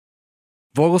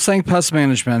Vogelsang Pest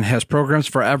Management has programs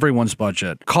for everyone's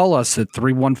budget. Call us at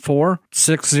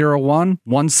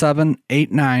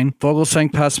 314-601-1789.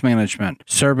 Vogelsang Pest Management,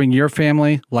 serving your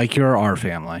family like you're our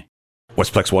family.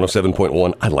 Westplex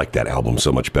 107.1. I like that album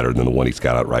so much better than the one he's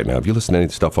got out right now. Have you listened to any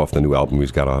stuff off the new album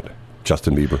he's got out?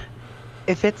 Justin Bieber.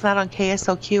 If it's not on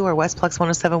KSLQ or Westplex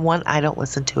 107.1, I don't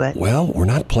listen to it. Well, we're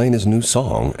not playing his new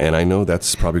song, and I know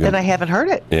that's probably going to... Then I haven't heard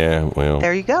it. Yeah, well...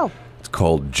 There you go. It's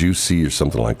called Juicy or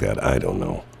something like that. I don't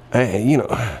know.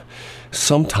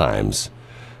 Sometimes,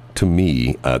 to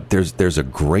me, there's a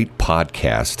great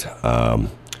podcast.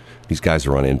 These guys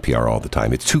are on NPR all the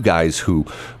time. It's two guys who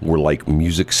were like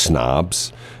music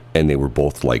snobs, and they were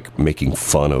both like making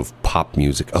fun of pop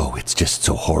music. Oh, it's just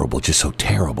so horrible, just so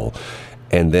terrible.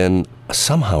 And then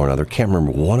somehow or another, can't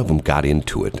remember, one of them got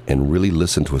into it and really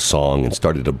listened to a song and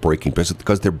started a breaking business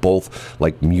because they're both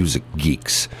like music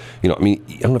geeks. I don't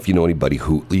know if you know anybody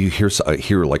who you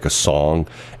hear like a song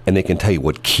and they can tell you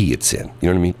what key it's in. You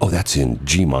know what I mean? Oh, that's in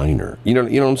G minor. You know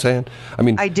what I'm saying? I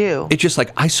mean, I do. It's just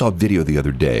like I saw a video the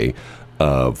other day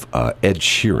of Ed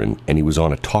Sheeran, and he was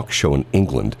on a talk show in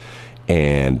England,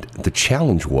 and the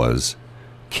challenge was,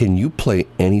 can you play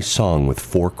any song with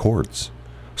 4 chords?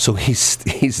 So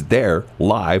he's there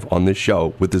live on this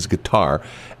show with his guitar,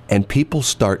 and people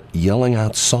start yelling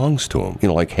out songs to him,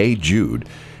 like "Hey Jude,"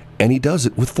 and he does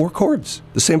it with 4 chords,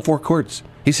 the same 4 chords.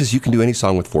 He says you can do any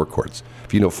song with 4 chords.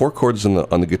 If you know 4 chords on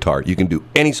the guitar, you can do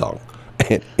any song.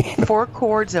 4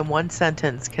 chords in one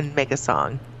sentence can make a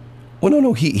song. Well,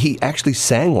 no. He actually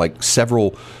sang like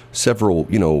several stanzas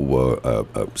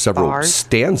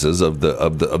of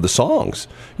the songs.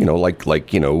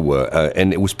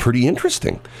 And it was pretty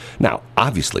interesting. Now,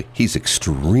 obviously, he's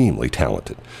extremely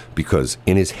talented because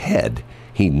in his head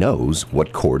he knows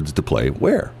what chords to play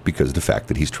where, because of the fact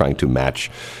that he's trying to match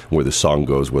where the song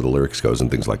goes, where the lyrics goes, and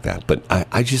things like that. But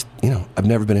I just, I've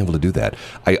never been able to do that.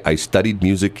 I studied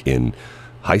music in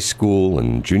high school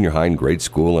and junior high and grade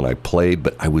school, and I played,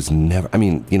 but I was never,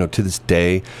 to this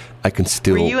day, I can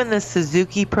still... Were you in the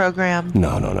Suzuki program?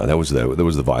 No. That was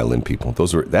the violin people.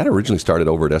 That originally started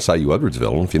over at SIU Edwardsville. I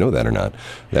don't know if you know that or not.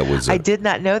 That was... I did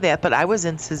not know that, but I was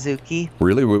in Suzuki.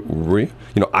 Really? Were you?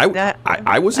 I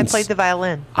played the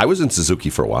violin. I was in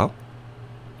Suzuki for a while.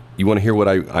 You want to hear what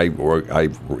I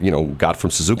got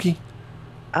from Suzuki?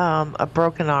 A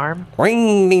broken arm.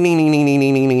 Ring, ding, ding, ding, ding, ding,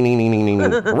 ding, ding, ding, ding, ding, ding,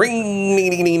 ding. Ring, ding,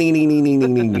 ding, ding, ding, ding, ding,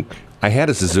 ding, ding. I had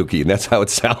a Suzuki, and that's how it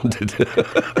sounded.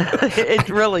 It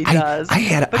really does.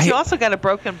 But you also got a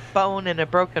broken bone and a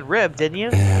broken rib, didn't you?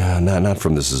 Yeah, not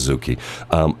from the Suzuki.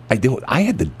 I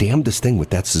had the damnedest thing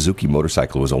with that Suzuki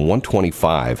motorcycle. It was a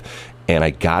 125, and I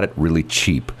got it really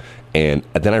cheap. And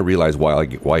then I realized why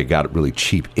I got it really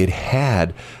cheap. It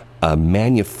had a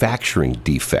manufacturing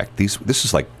defect. This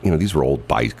is like, these were old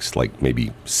bikes, like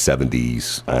maybe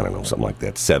 70s, I don't know, something like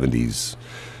that, 70s,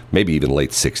 maybe even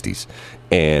late 60s.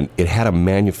 And it had a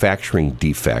manufacturing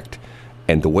defect.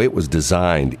 And the way it was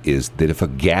designed is that if a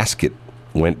gasket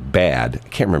went bad, I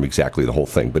can't remember exactly the whole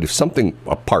thing, but if something,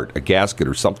 a gasket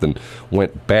or something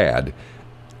went bad,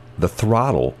 the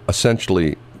throttle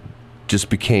essentially just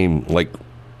became like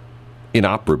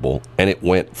inoperable, and it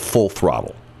went full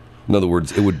throttle. In other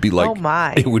words, it would be like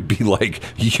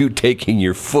you taking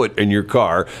your foot in your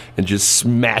car and just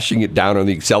smashing it down on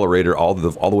the accelerator all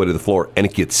the way to the floor, and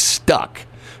it gets stuck.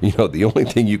 The only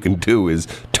thing you can do is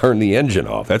turn the engine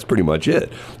off. That's pretty much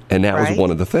it. And that was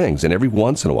one of the things. And every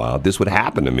once in a while, this would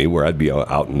happen to me where I'd be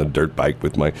out on a dirt bike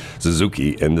with my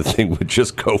Suzuki, and the thing would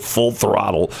just go full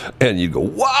throttle, and you'd go,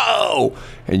 whoa!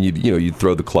 And you'd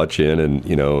throw the clutch in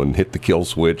and hit the kill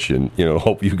switch and,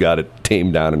 hope you got it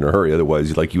tamed down in a hurry.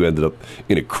 Otherwise, you ended up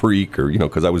in a creek or,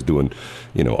 because I was doing,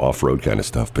 off-road kind of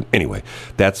stuff. But anyway,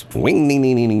 that's wing, ding,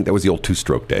 ding, ding. That was the old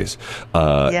 2-stroke days.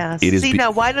 Yeah.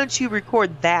 Now, why don't you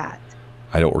record that?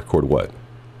 I don't record what?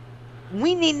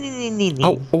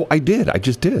 Oh, I did. I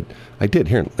just did. I did.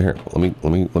 Here. Let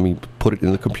me put it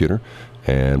in the computer.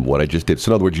 And what I just did.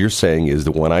 So in other words, you're saying is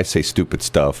that when I say stupid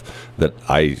stuff, that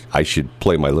I should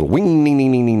play my little wing ding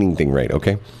ding ding ding ding thing, right?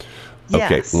 Okay.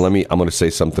 Yes. Okay. I'm going to say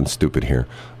something stupid here.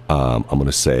 I'm going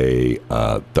to say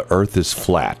the Earth is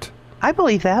flat. I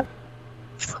believe that.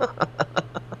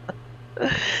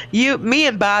 Me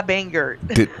and Bob Engert.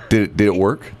 Did it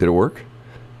work? Did it work?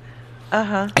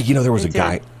 Uh-huh. There was a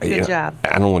guy. Good job.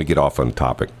 I don't want to get off on the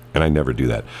topic, and I never do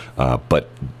that. But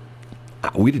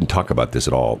we didn't talk about this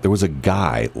at all. There was a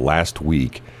guy last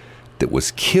week that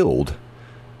was killed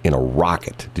in a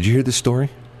rocket. Did you hear this story?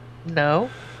 No.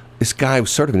 This guy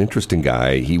was sort of an interesting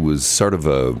guy. He was sort of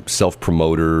a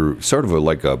self-promoter, sort of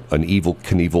like an Evel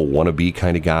Knievel wannabe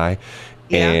kind of guy.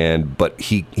 Yeah. But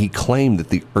he claimed that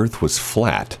the Earth was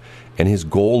flat. And his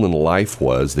goal in life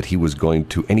was that he was going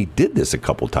to, and he did this a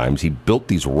couple times, he built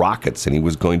these rockets and he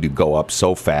was going to go up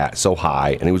so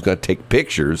high, and he was going to take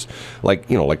pictures, like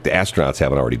the astronauts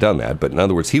haven't already done that. But in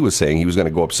other words, he was saying he was going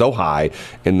to go up so high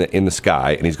in the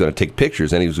sky, and he's going to take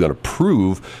pictures, and he was going to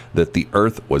prove that the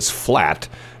Earth was flat,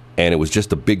 and it was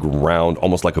just a big round,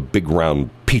 almost like a big round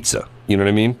pizza. You know what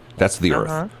I mean? That's the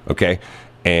Earth, okay?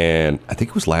 And I think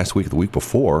it was last week or the week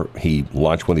before, he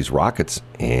launched one of these rockets,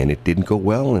 and it didn't go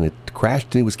well, and it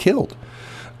crashed, and he was killed.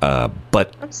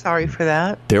 But I'm sorry for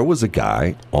that. There was a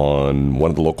guy on one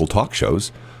of the local talk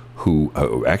shows who,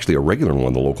 actually a regular on one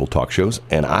of the local talk shows,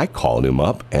 and I called him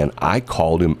up, and I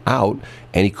called him out,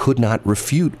 and he could not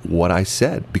refute what I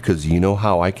said, because you know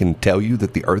how I can tell you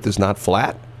that the Earth is not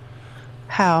flat?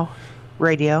 How?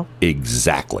 Radio.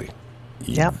 Exactly.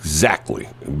 Yep. Exactly.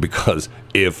 Because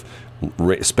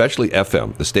especially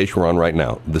FM, the station we're on right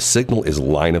now, the signal is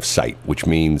line of sight, which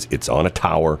means it's on a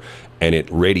tower and it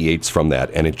radiates from that,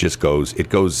 and it goes,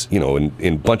 in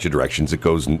a bunch of directions. It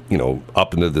goes,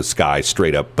 up into the sky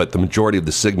straight up, but the majority of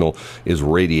the signal is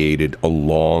radiated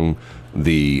along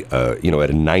the, at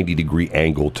a 90-degree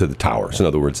angle to the tower. So in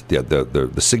other words,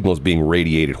 the signal is being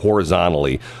radiated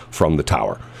horizontally from the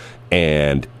tower.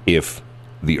 And if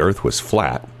the Earth was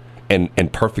flat,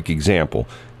 and perfect example,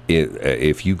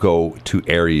 if you go to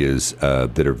areas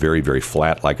that are very, very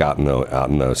flat, like out in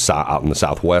the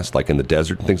Southwest, like in the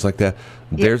desert and things like that,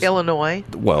 there's Illinois.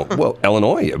 Well,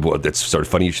 Illinois. Well, that's sort of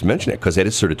funny you should mention that, because that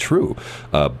is sort of true.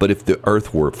 But if the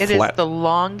Earth were flat, it is the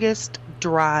longest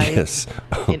drive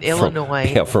in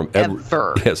Illinois from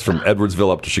ever. Yes, from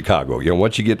Edwardsville up to Chicago.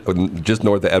 Once you get just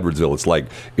north of Edwardsville,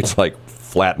 it's like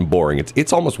flat and boring.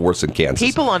 It's almost worse than Kansas.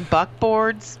 People on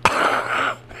buckboards.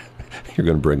 You're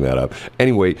going to bring that up.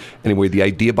 Anyway, the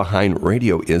idea behind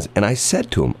radio is, and I said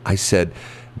to him,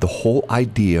 the whole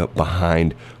idea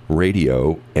behind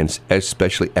radio, and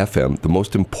especially FM, the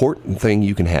most important thing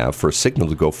you can have for a signal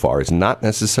to go far is not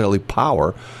necessarily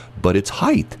power, but it's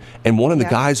height. And one of the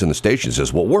guys in the station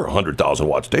says, well, we're a 100,000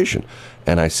 watt station.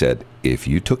 And I said, if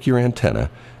you took your antenna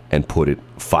and put it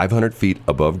 500 feet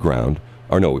above ground,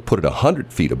 we put it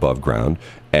 100 feet above ground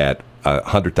at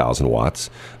 100,000 watts,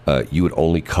 you would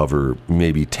only cover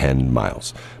maybe 10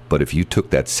 miles. But if you took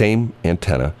that same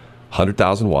antenna,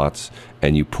 100,000 watts,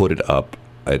 and you put it up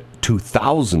at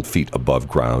 2,000 feet above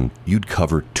ground, you'd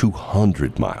cover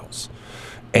 200 miles.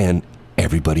 And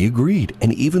everybody agreed.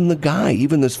 And even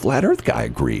this flat Earth guy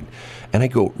agreed. And I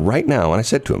go, right now, and I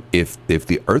said to him, if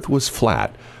the Earth was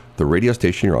flat, the radio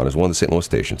station you're on is one of the St. Louis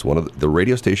stations. The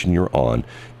radio station you're on,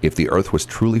 if the Earth was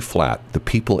truly flat, the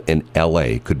people in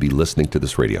L.A. could be listening to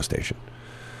this radio station.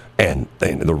 And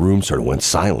the room sort of went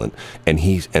silent. And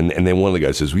then one of the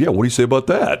guys says, well, yeah, what do you say about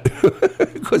that?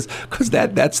 Because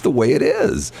that's the way it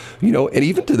is. And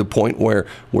even to the point where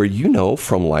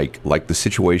from like the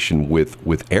situation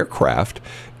with aircraft,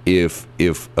 if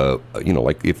the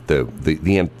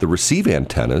receive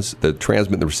antennas, the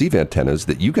transmit and the receive antennas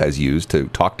that you guys use to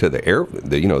talk to the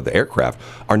aircraft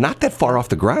are not that far off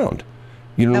the ground.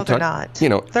 No, they're not.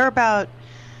 They're about,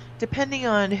 depending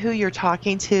on who you're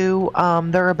talking to,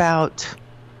 they're about,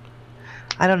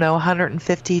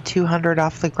 150, 200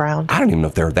 off the ground. I don't even know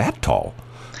if they're that tall.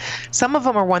 Some of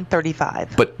them are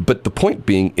 135. But the point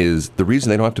being is, the reason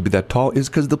they don't have to be that tall is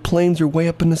because the planes are way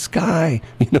up in the sky.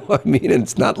 You know what I mean? And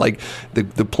it's not like the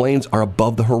planes are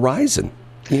above the horizon.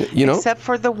 You know? Except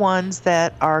for the ones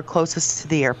that are closest to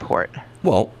the airport.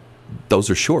 Well, those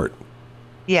are short.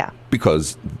 Yeah.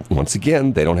 Because, once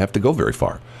again, they don't have to go very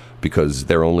far. Because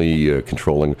they're only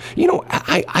controlling...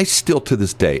 I still, to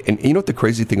this day... And you know what the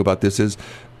crazy thing about this is?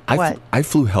 I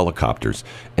flew helicopters.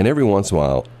 And every once in a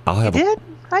while, I'll have... You did?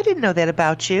 I didn't know that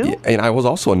about you. Yeah, and I was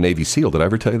also a Navy SEAL. Did I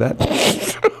ever tell you that?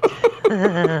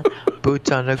 Boots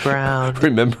on the ground.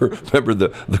 Remember the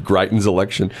Greitens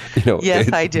election?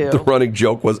 Yes, I do. The running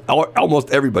joke was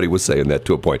almost everybody was saying that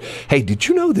to a point. Hey, did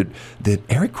you know that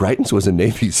Eric Greitens was a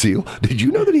Navy SEAL? Did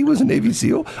you know that he was a Navy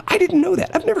SEAL? I didn't know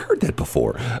that. I've never heard that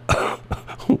before.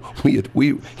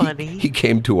 Funny. He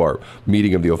came to our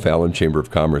meeting of the O'Fallon Chamber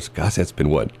of Commerce. Gosh, that's been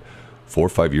what? 4 or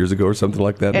 5 years ago or something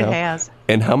like that now? It has.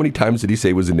 And how many times did he say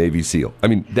he was a Navy SEAL? I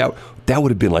mean, that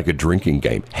would have been like a drinking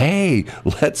game. Hey,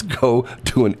 let's go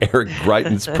to an Eric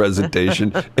Greitens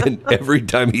presentation, and every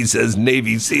time he says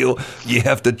Navy SEAL, you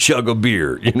have to chug a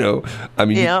beer, I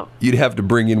mean, yep. You'd have to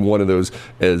bring in one of those,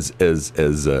 as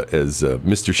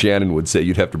Mr. Shannon would say,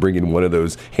 you'd have to bring in one of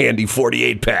those handy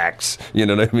 48 packs, you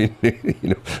know what I mean,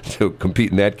 to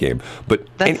compete in that game. But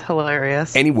that's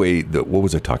hilarious. Anyway, what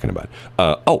was I talking about?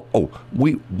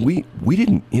 We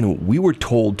didn't, we were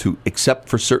told to, except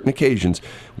for certain occasions,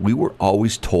 we were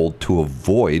always told to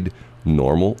avoid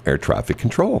normal air traffic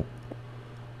control.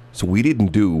 So we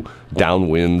didn't do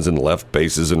downwinds and left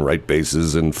bases and right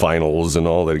bases and finals and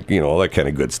all that, all that kind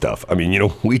of good stuff. I mean,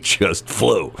 we just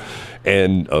flew.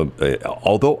 And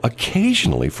although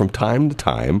occasionally, from time to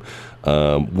time,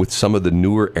 with some of the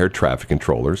newer air traffic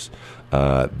controllers,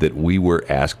 that we were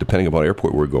asked, depending upon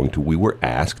airport we were going to, we were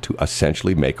asked to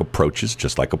essentially make approaches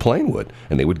just like a plane would.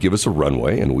 And they would give us a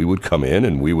runway, and we would come in,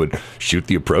 and we would shoot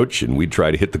the approach, and we'd try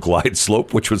to hit the glide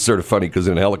slope, which was sort of funny because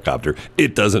in a helicopter,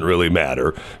 it doesn't really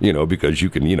matter, because you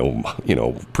can,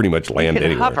 pretty much land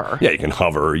anywhere. Hover. Yeah, you can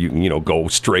hover. You can, go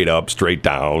straight up, straight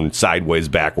down, sideways,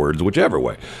 backwards, whichever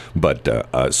way.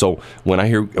 But so when I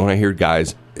hear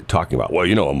guys talking about,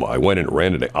 I went and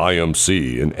ran an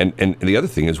IMC, and the other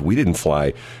thing is we didn't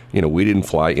fly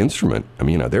instrument. I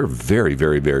mean, there are very,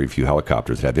 very, very few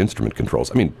helicopters that have instrument controls.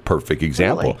 I mean, perfect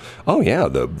example. Really? Oh yeah,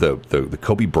 the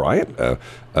Kobe Bryant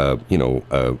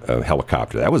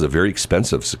helicopter. That was a very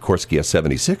expensive Sikorsky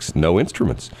S-76, no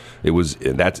instruments. It was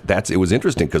it was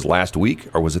interesting because last week,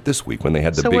 or was it this week, when they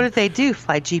had the what did they do?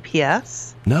 Fly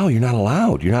GPS? No, you're not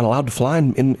allowed. You're not allowed to fly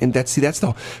in that's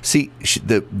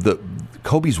the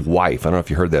Kobe's wife, I don't know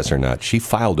if you heard this or not, she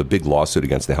filed a big lawsuit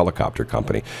against the helicopter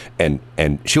company, and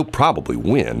she'll probably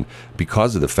win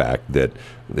because of the fact that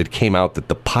it came out that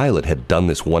the pilot had done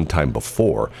this one time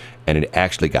before, and it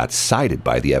actually got cited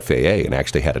by the FAA and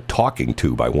actually had a talking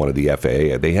to by one of the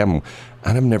FAA. They haven't,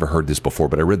 I've never heard this before,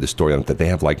 but I read the story on it, that they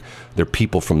have they're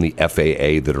people from the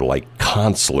FAA that are like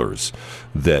counselors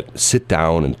that sit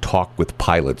down and talk with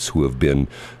pilots who have been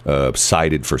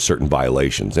cited for certain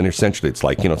violations. And essentially it's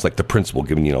like, it's like the principal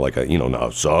giving, no,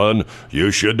 son,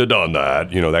 you shouldn't have done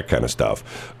that, that kind of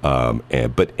stuff.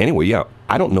 But anyway, yeah,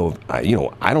 I don't know,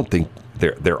 I don't think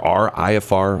there are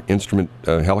IFR instrument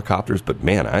helicopters, but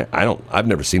man, I've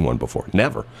never seen one before,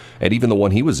 never. And even the one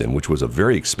he was in, which was a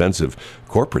very expensive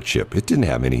corporate ship, it didn't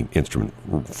have any instrument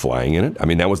flying in it. I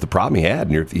mean, that was the problem he had.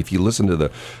 And if you listen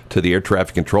to the air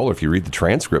traffic controller, if you read the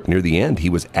transcript near the end, he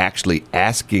was actually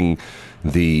asking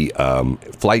the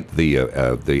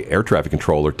air traffic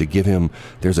controller to give him,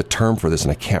 there's a term for this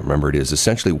and I can't remember it is.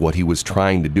 Essentially what he was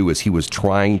trying to do is he was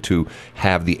trying to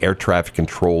have the air traffic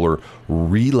controller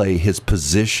relay his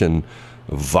position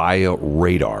via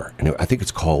radar. And I think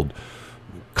it's called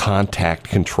contact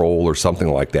control or something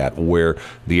like that, where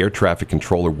the air traffic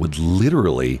controller would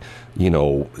literally,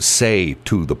 say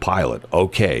to the pilot,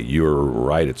 okay, you're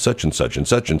right at such and such and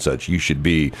such and such. You should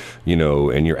be,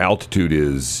 and your altitude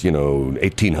is,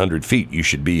 1,800 feet. You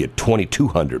should be at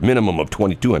 2,200, minimum of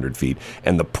 2,200 feet.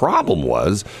 And the problem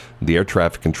was the air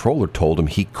traffic controller told him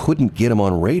he couldn't get him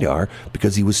on radar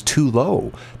because he was too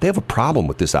low. They have a problem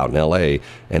with this out in L.A.,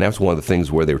 and that's one of the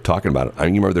things where they were talking about it. I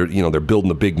mean, you remember they're building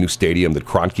the big new stadium that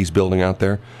Kroenke's building out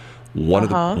there. One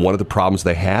of the problems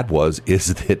they had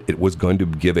is that it was going to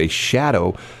give a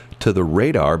shadow to the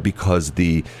radar because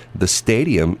the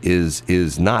stadium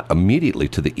is not immediately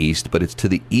to the east, but it's to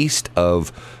the east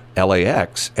of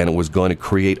LAX, and it was going to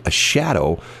create a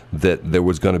shadow that there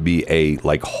was going to be a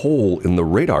hole in the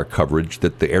radar coverage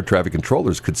that the air traffic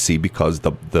controllers could see because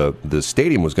the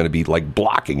stadium was going to be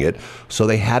blocking it. So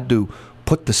they had to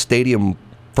put the stadium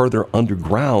further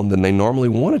underground than they normally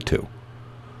wanted to.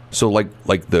 So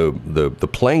the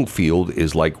playing field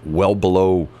is well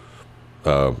below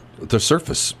the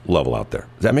surface level out there.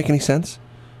 Does that make any sense?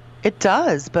 It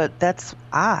does, but that's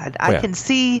odd. I can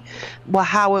see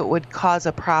how it would cause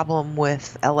a problem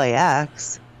with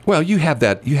LAX. Well, you have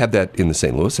that in the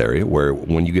St. Louis area, where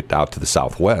when you get out to the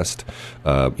southwest,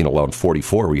 along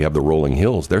 44, where you have the rolling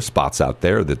hills, there's spots out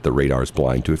there that the radar is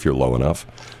blind to if you're low enough.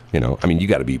 I mean, you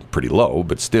got to be pretty low,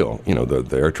 but still, the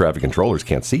air traffic controllers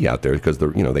can't see out there because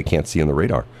they can't see in the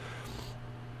radar.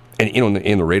 And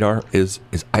in the radar is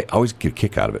I always get a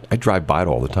kick out of it. I drive by it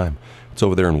all the time. It's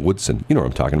over there in Woodson. You know what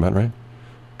I'm talking about, right?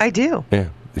 I do. Yeah.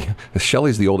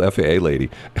 Shelley's the old FAA lady.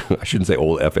 I shouldn't say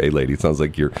old FAA lady. It sounds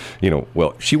like you're,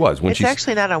 well, she was when she's... It's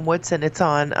actually not on Woodson. It's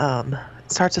on,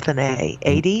 it starts with an A.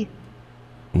 80?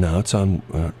 No, it's on,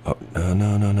 no.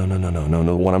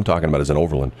 The one I'm talking about is in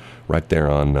Overland, right there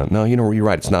on, no, you're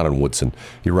right. It's not on Woodson.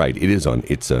 You're right. It is on,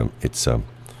 it's.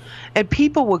 And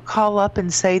people would call up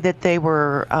and say that they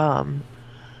were,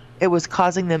 it was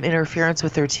causing them interference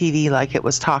with their TV, like it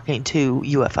was talking to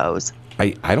UFOs.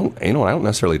 I don't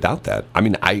necessarily doubt that. I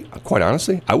mean, quite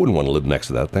honestly, I wouldn't want to live next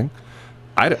to that thing.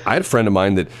 I had a friend of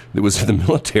mine that was in the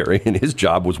military, and his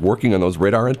job was working on those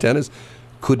radar antennas.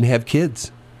 Couldn't have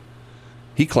kids.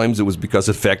 He claims it was because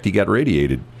of the fact he got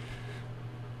radiated.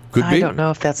 Could be. I don't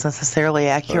know if that's necessarily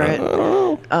accurate. I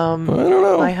don't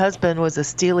know. My husband was a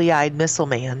steely-eyed missile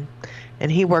man,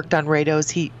 and he worked on radars.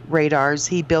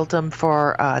 He built them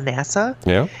for NASA.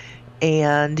 Yeah.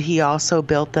 and he also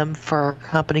built them for a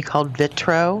company called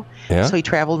Vitro. Yeah? So he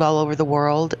traveled all over the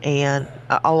world and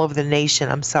all over the nation.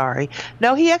 I'm sorry.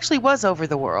 No, he actually was over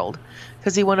the world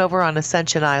because he went over on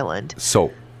Ascension Island.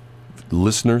 So,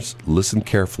 listeners, listen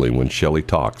carefully when Shelley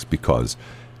talks, because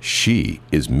she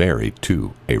is married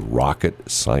to a rocket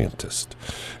scientist.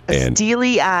 A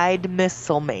steely-eyed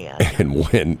missile man. And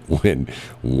when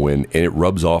and it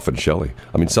rubs off on Shelley.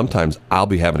 I mean, sometimes I'll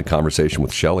be having a conversation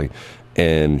with Shelley,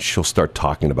 and she'll start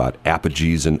talking about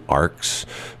apogees and arcs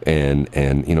and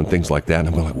things like that.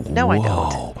 And I'm like, whoa, No, I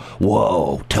don't.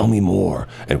 Whoa, tell me more.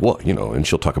 And and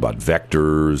she'll talk about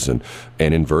vectors and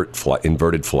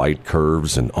inverted flight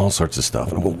curves and all sorts of stuff.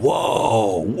 And I'm going,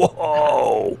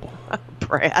 whoa.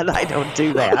 Brad, I don't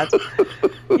do that.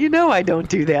 You know I don't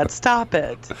do that. Stop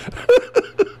it.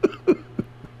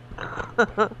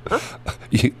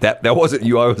 That wasn't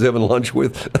you I was having lunch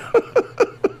with?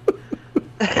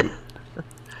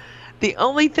 The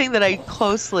only thing that I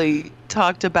closely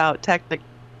talked about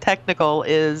technical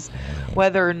is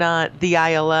whether or not the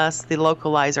ILS, the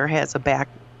localizer, has a back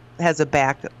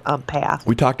path.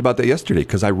 We talked about that yesterday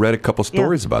because I read a couple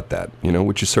stories about that,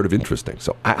 which is sort of interesting.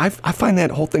 So I find that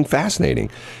whole thing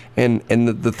fascinating, and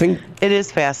the thing, it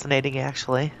is fascinating,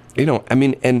 actually.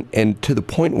 And to the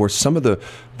point where some of the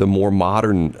more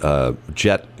modern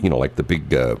jet, like the big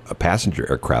passenger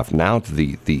aircraft, now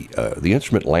the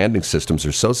instrument landing systems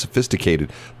are so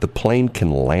sophisticated, the plane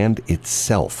can land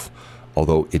itself,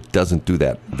 although it doesn't do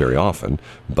that very often,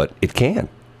 but it can.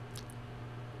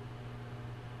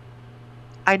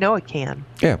 I know it can.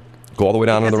 Yeah, go all the way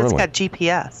down on the runway. It's got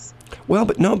GPS. Well,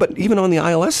 but even on the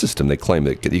ILS system, they claim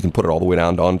that you can put it all the way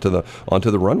down onto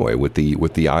the runway with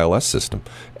the ILS system.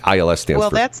 ILS stands for.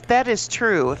 Well, that is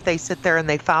true. If they sit there and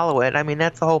they follow it, I mean,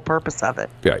 that's the whole purpose of it.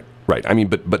 Right. I mean,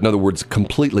 but in other words,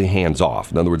 completely hands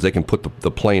off. In other words, they can put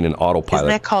the plane in autopilot. Isn't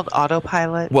that called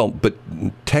autopilot? Well, but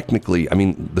technically, I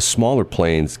mean, the smaller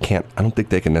planes can't. I don't think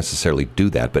they can necessarily do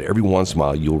that. But every once in a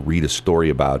while, you'll read a story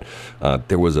about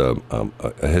there was a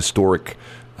historic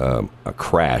a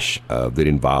crash that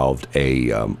involved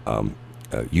a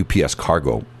UPS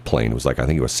cargo plane. It was I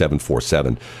think it was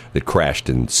 747 that crashed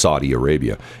in Saudi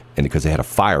Arabia. And because they had a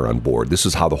fire on board. This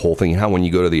is how the whole thing, how when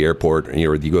you go to the airport or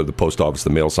you go to the post office to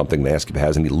mail something, they ask if it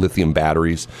has any lithium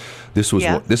batteries. This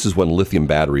is when lithium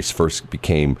batteries first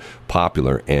became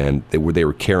popular, and they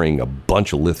were carrying a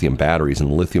bunch of lithium batteries, and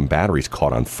the lithium batteries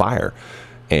caught on fire.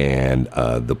 And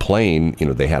the plane,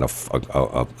 they had a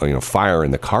fire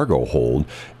in the cargo hold,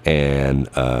 and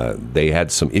they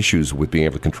had some issues with being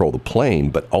able to control the plane.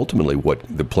 But ultimately,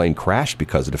 the plane crashed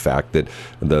because of the fact that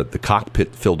the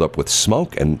cockpit filled up with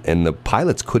smoke, and the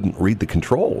pilots couldn't read the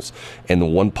controls. And the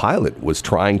one pilot was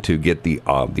trying to get the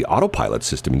autopilot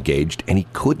system engaged, and he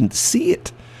couldn't see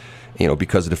it.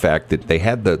 Because of the fact that they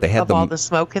had all the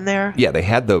smoke in there. Yeah, they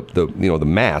had the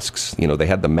masks. They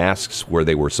had the masks where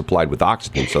they were supplied with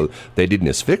oxygen, so they didn't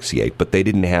asphyxiate. But they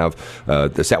didn't have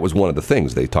this. That was one of the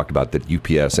things they talked about, that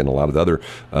UPS and a lot of the other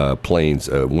planes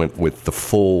went with the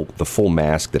full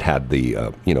mask that had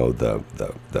the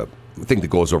thing that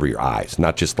goes over your eyes,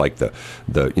 not just like the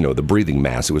breathing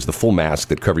mask. It was the full mask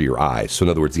that covered your eyes. So in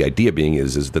other words, the idea being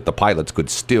is that the pilots could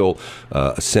still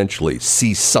essentially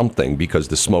see something because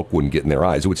the smoke wouldn't get in their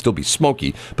eyes. It would still be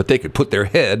smoky, but they could put their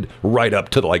head right up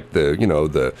to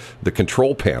the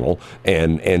control panel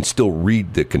and still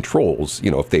read the controls.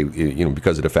 If they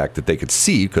because of the fact that they could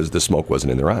see because the smoke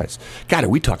wasn't in their eyes. God, are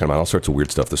we talking about all sorts of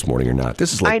weird stuff this morning or not?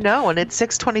 This is I know, and it's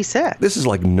 6:26. This is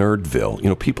like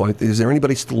Nerdville. People, is there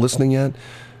anybody still listening yet?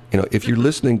 If you're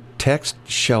listening, text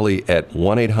Shelley at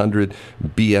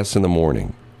 1-800-BS in the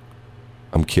morning.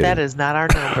 I'm kidding. That is not our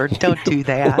number. Don't do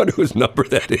that. I wonder whose number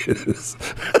that is.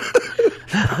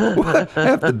 I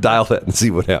have to dial that and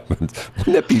see what happens.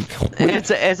 Wouldn't that be?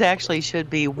 It actually should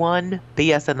be 1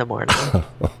 BS in the morning.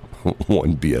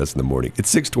 1 BS in the morning.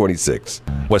 It's 6:26.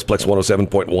 Westplex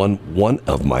 107.1, one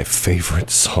of my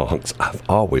favorite songs. I've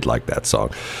always liked that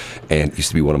song. And it used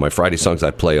to be one of my Friday songs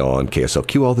I play on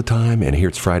KSLQ all the time. And here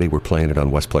it's Friday. We're playing it on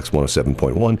Westplex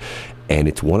 107.1. And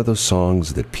it's one of those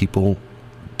songs that people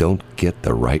don't get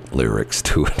the right lyrics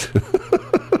to it.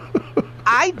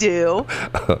 I do.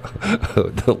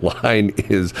 The line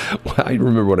is, I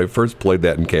remember when I first played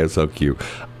that in KSLQ,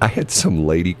 I had some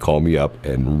lady call me up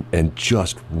and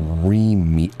just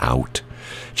ream me out.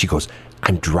 She goes,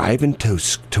 I'm driving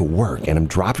to work and I'm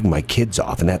dropping my kids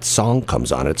off and that song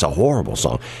comes on. It's a horrible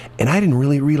song. And I didn't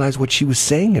really realize what she was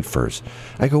saying at first.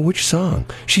 I go, which song?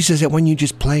 She says, that one you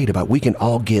just played about we can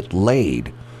all get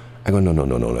laid. I go,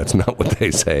 no, that's not what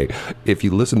they say. If you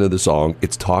listen to the song,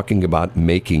 it's talking about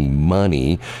making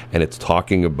money, and it's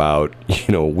talking about,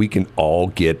 we can all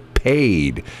get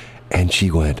paid. And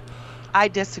she went, I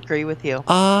disagree with you.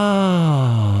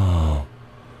 oh.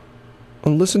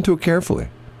 Well, listen to it carefully.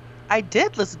 I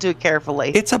did listen to it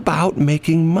carefully. It's about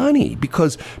making money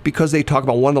because they talk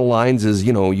about one of the lines is,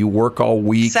 you work all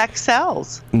week. Sex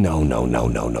sells.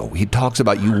 No. He talks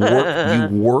about you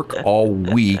work all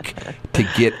week to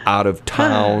get out of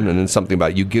town, and then something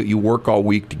about you work all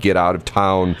week to get out of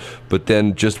town, but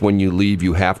then just when you leave,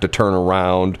 you have to turn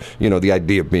around. The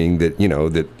idea being that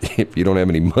that if you don't have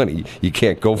any money, you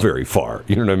can't go very far.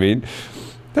 You know what I mean?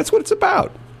 That's what it's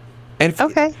about. And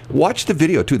watch the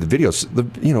video too. The videos,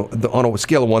 on a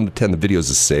scale of 1 to 10, the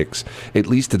video's a 6. At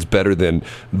least it's better than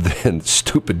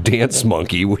Stupid Dance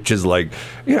Monkey, which is like,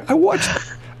 I watched.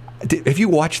 Have you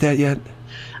watched that yet?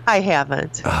 I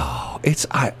haven't. Oh,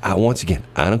 I once again,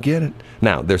 I don't get it.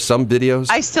 Now, there's some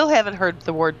videos. I still haven't heard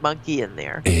the word monkey in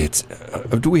there. It's.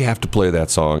 Do we have to play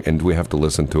that song and do we have to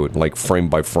listen to it like frame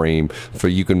by frame for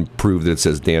you can prove that it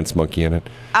says Dance Monkey in it?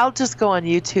 I'll just go on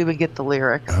YouTube and get the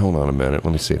lyrics. Hold on a minute.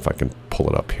 Let me see if I can pull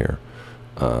it up here.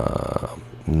 I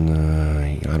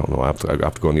don't know. I have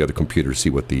to go on the other computer to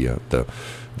see what the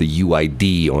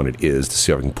UID on it is to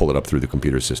see if I can pull it up through the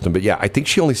computer system. But yeah, I think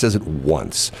she only says it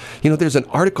once. There's an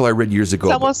article I read years ago.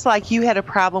 It's almost like you had a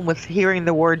problem with hearing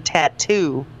the word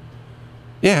tattoo.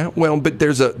 Yeah, well, but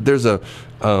there's an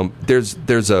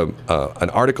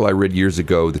article I read years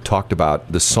ago that talked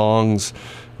about the songs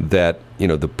that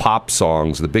the pop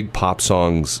songs, the big pop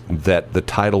songs that the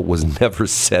title was never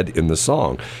said in the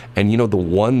song, and the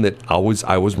one that I always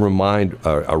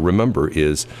remember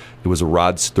is it was a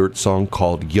Rod Stewart song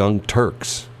called "Young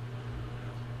Turks."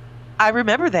 I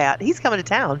remember that. He's coming to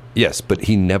town. Yes, but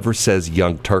he never says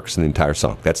 "Young Turks" in the entire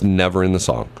song. That's never in the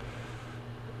song.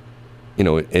 And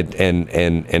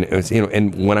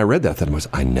when I read that,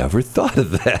 I never thought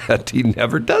of that. He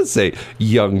never does say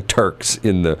 "Young Turks"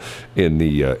 in the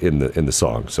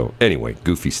song. So anyway,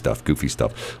 goofy stuff.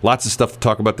 Lots of stuff to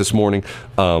talk about this morning.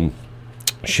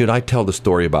 Should I tell the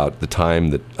story about the time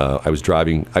that I was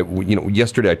driving?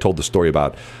 Yesterday I told the story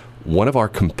about one of our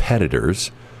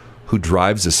competitors who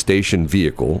drives a station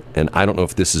vehicle, and I don't know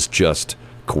if this is just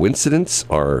coincidence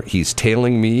or he's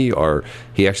tailing me or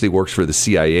he actually works for the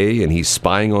CIA and he's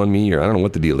spying on me, or I don't know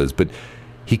what the deal is, but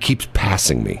he keeps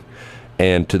passing me.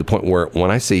 And to the point where when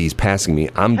I say he's passing me,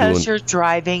 because you're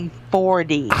driving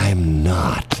 40. I'm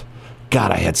not.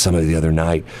 God, I had somebody the other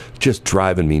night just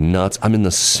driving me nuts. I'm in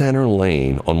the center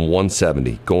lane on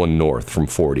 170 going north from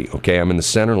 40. Okay, I'm in the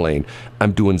center lane.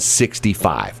 I'm doing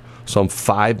 65. So I'm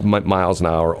 5 miles an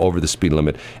hour over the speed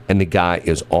limit, and the guy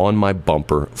is on my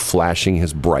bumper flashing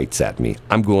his brights at me.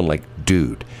 I'm going like,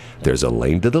 dude, there's a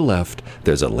lane to the left,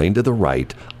 there's a lane to the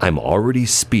right. I'm already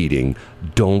speeding.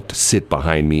 Don't sit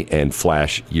behind me and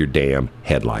flash your damn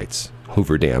headlights.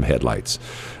 Hoover Dam headlights.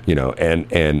 And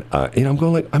I'm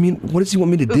going like, what does he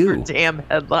want me to do? Hoover Dam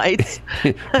headlights.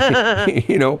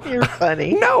 You're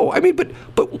funny. No,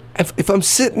 but if I'm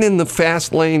sitting in the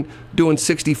fast lane doing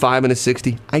 65 and a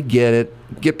 60, I get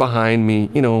it. Get behind me,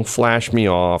 flash me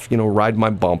off, ride my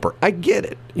bumper. I get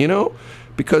it,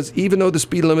 because even though the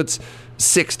speed limit's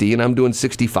 60 and I'm doing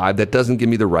 65, that doesn't give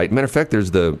me the right. Matter of fact,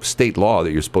 there's the state law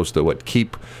that you're supposed to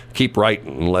keep right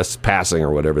unless passing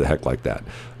or whatever the heck like that.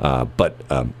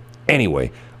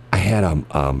 Anyway, I had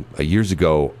years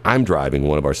ago. I'm driving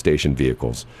one of our station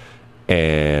vehicles,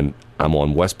 and I'm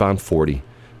on westbound 40,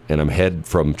 and I'm head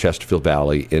from Chesterfield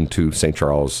Valley into St.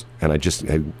 Charles, and I just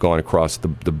had gone across the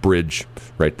bridge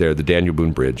right there, the Daniel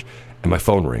Boone Bridge, and my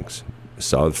phone rings.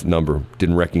 Saw the number,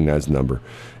 didn't recognize the number.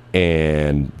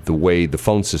 And the way the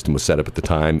phone system was set up at the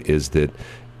time is that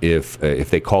if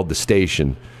they called the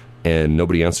station and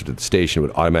nobody answered at the station, it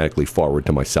would automatically forward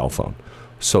to my cell phone.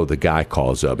 So the guy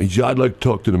calls up. He says, I'd like to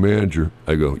talk to the manager.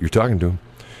 I go, you're talking to him?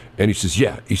 And he says,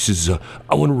 yeah. He says,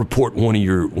 I want to report one of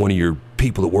your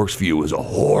people that works for you is a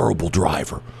horrible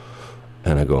driver.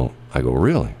 And I go,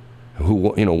 really? Who?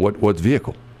 What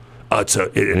vehicle?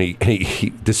 And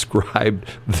he described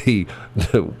the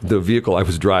vehicle I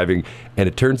was driving, and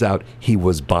it turns out he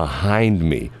was behind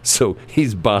me. So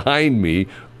he's behind me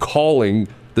calling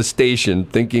the station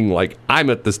thinking like I'm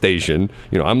at the station.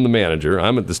 I'm the manager.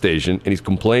 I'm at the station, and he's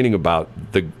complaining about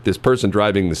this person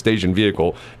driving the station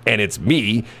vehicle, and it's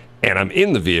me, and I'm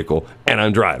in the vehicle, and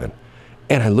I'm driving.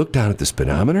 And I look down at the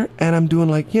speedometer, and I'm doing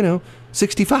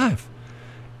 65.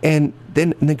 And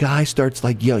then the guy starts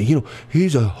yelling,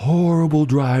 he's a horrible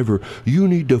driver. You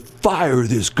need to fire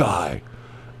this guy.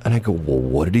 And I go, well,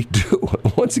 what did he do?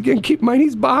 Once again, keep in mind,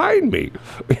 he's behind me,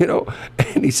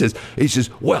 And he says,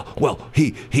 well,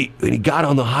 he got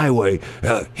on the highway.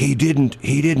 He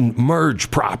didn't merge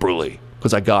properly.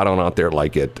 Because I got on out there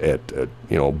like at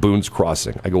Boone's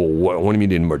Crossing. I go, what do you mean he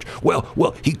didn't merge?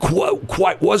 Well, he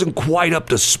wasn't quite up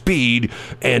to speed,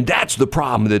 and that's the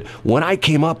problem. That when I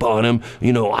came up on him,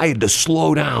 I had to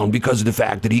slow down because of the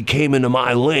fact that he came into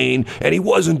my lane and he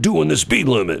wasn't doing the speed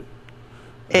limit.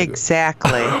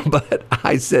 Exactly. But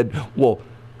I said, well,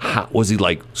 how, was he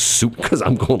like super? Because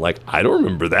I'm going like, I don't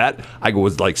remember that. I go,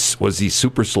 was he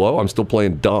super slow? I'm still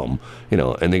playing dumb,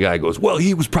 And the guy goes, well,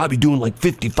 he was probably doing like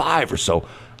 55 or so.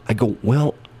 I go,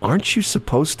 well, aren't you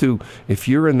supposed to, if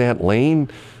you're in that lane,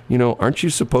 aren't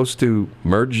you supposed to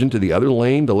merge into the other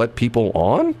lane to let people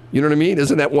on? You know what I mean?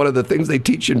 Isn't that one of the things they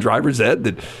teach in driver's ed,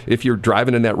 that if you're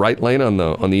driving in that right lane on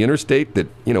the interstate, that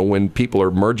when people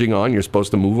are merging on, you're supposed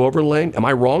to move over the lane? Am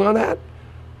I wrong on that?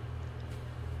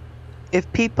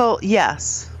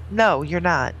 Yes. No, you're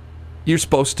not. You're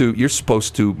supposed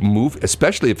to move,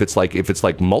 especially if it's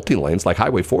like multi-lanes, like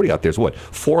Highway 40 out there is what,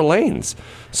 4 lanes.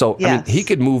 So yes. I mean, he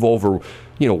could move over,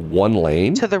 one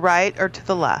lane to the right or to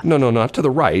the left. No, not to the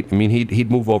right. I mean,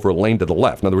 he'd move over a lane to the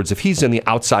left. In other words, if he's in the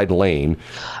outside lane,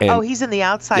 he's in the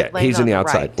outside lane. He's in the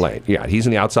outside lane. Yeah, he's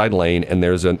in the outside lane, and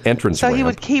there's an entrance ramp.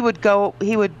 So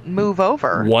he would move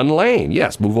over one lane.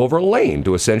 Yes, move over a lane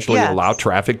to essentially allow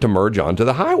traffic to merge onto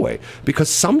the highway. Because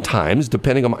sometimes,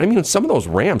 depending on, some of those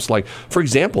ramps, like for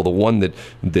example, the one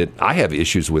that I have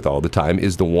issues with all the time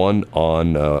is the one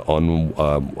on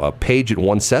Page at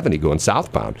 170 going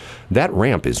southbound. That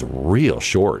ramp is real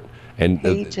short. And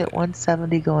Page at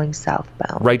 170 going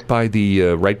southbound. Right by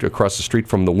right across the street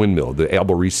from the windmill, the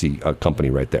Alberici company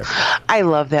right there. I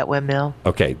love that windmill.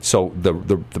 Okay, so the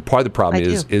part of the problem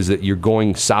is that you're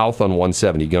going south on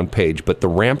 170, you're on Page, but the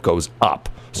ramp goes up.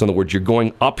 So in other words, you're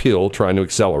going uphill trying to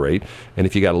accelerate, and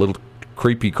if you got a little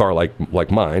creepy car like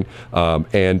mine,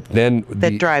 and then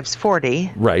that drives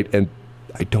 40. Right, and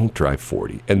I don't drive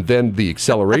 40. And then the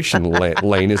acceleration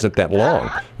lane isn't that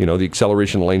long. The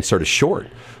acceleration lane's sort of short.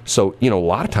 So, a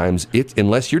lot of times,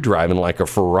 unless you're driving like a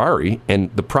Ferrari,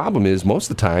 and the problem is most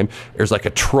of the time, there's like a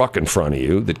truck in front of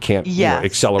you that can't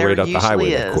accelerate up the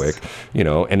highway that quick,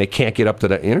 and they can't get up to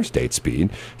the interstate speed.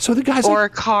 So the guy's a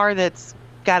car that's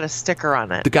got a sticker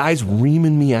on it. The guy's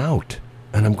reaming me out.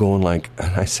 And I'm going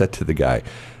and I said to the guy,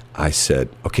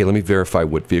 okay, let me verify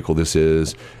what vehicle this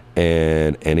is.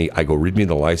 And I go, read me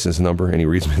the license number. And he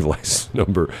reads me the license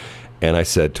number. And I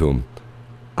said to him,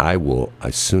 I will,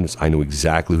 as soon as I know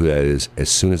exactly who that is,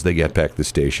 as soon as they get back to the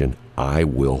station, I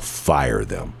will fire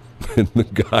them. And the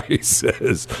guy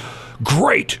says,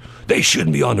 great, they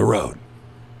shouldn't be on the road.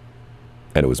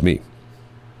 And it was me.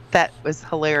 That was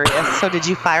hilarious. So did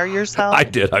you fire yourself? I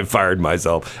did. I fired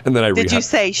myself. And then Did you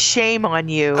say, shame on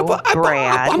you,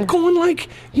 Brad? I'm going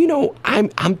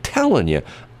I'm telling you,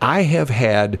 I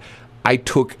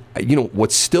took,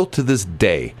 what's still to this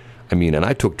day, and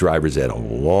I took driver's ed a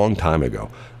long time ago.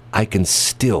 I can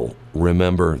still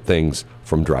remember things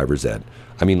from driver's ed.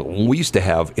 We used to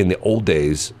have, in the old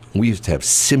days,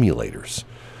 simulators.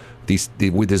 We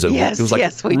did. We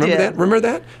remember did. That? Remember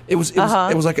that? It was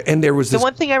like, and there was this. The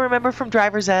one thing I remember from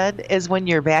driver's ed is when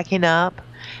you're backing up,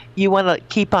 you want to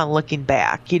keep on looking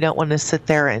back. You don't want to sit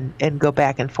there and go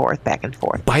back and forth.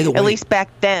 By the way, at least back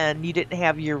then, you didn't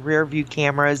have your rear view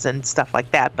cameras and stuff like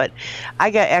that. But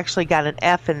I actually got an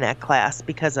F in that class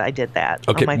because I did that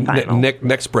on my final.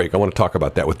 Next break, I want to talk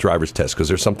about that with driver's tests because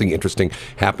there's something interesting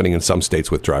happening in some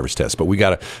states with driver's tests. But we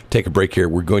got to take a break here.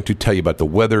 We're going to tell you about the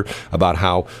weather, about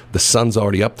how the sun's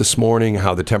already up this morning,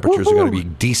 how the temperatures are going to be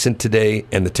decent today,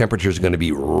 and the temperatures are going to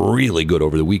be really good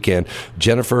over the weekend.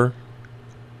 Jennifer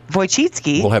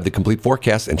Wojcicki will have the complete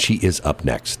forecast, and she is up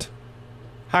next.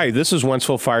 Hi, this is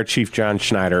Wentzville Fire Chief John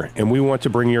Schneider, and we want to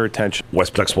bring your attention.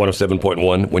 Westplex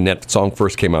 107.1. When that song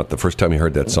first came out, the first time you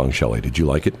heard that song, Shelley, did you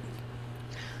like it?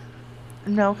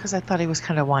 No, because I thought he was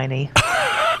kind of whiny.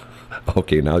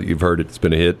 Okay, now that you've heard it, it's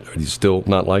been a hit. Do you still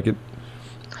not like it?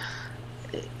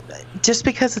 Just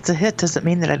because it's a hit doesn't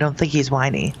mean that I don't think he's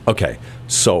whiny. Okay,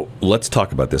 so let's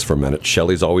talk about this for a minute.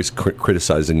 Shelley's always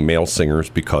criticizing male singers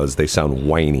because they sound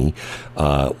whiny.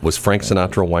 Was Frank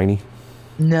Sinatra whiny?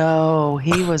 No,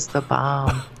 he was the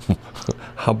bomb.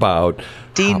 How about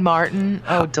Dean Martin?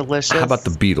 Oh, delicious. How about the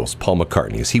Beatles? Paul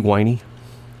McCartney, is he whiny?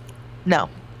 No.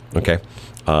 Okay.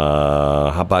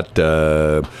 How about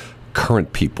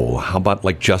current people? How about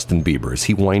like Justin Bieber? Is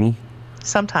he whiny?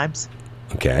 Sometimes.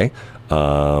 Okay.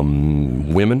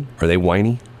 Women, are they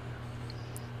whiny?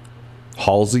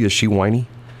 Halsey, is she whiny?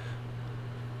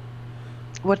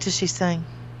 What does she sing?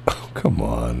 Oh, come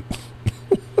on.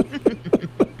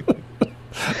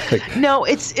 No,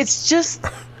 it's just,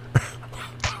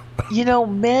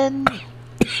 men.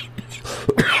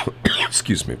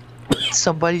 Excuse me.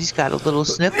 Somebody's got a little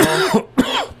sniffle.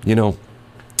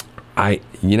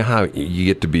 you know how you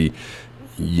get to be,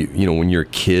 you know, when you're a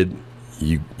kid,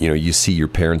 you know, you see your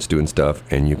parents doing stuff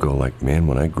and you go like, man,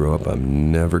 when I grow up,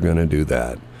 I'm never going to do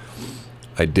that.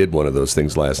 I did one of those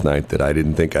things last night that I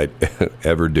didn't think I'd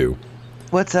ever do.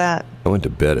 What's that? I went to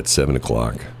bed at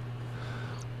 7:00.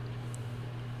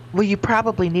 Well, you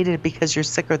probably needed it because you're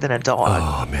sicker than a dog.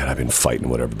 Oh man, I've been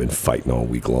fighting all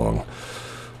week long.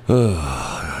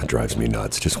 It drives me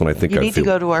nuts. Just when I think you need to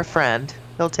go to our friend.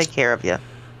 He'll take care of you.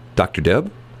 Dr.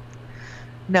 Deb?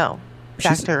 No.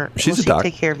 She's a she'd doc.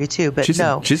 take care of you too, but She's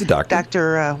a doctor.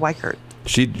 Dr. Weichert.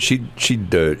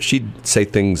 She'd say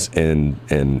things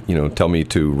and you know, tell me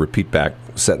to repeat back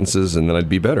sentences and then I'd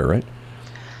be better, right?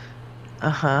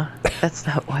 Uh-huh. That's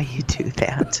not why you do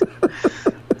that.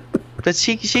 But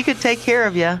she could take care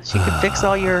of you. She could fix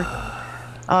all your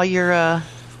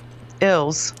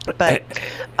ills. But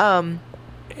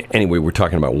anyway, we're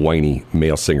talking about whiny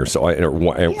male singers. So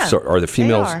so are the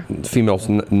females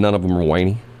none of them are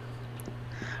whiny?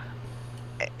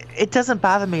 It doesn't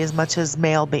bother me as much as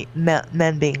men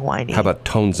being whiny. How about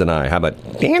Tones and I? How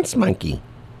about Dance Monkey?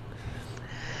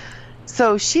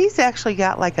 So she's actually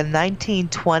got like a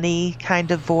 1920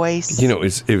 kind of voice. You know,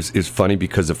 it's funny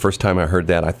because the first time I heard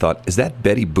that, I thought, is that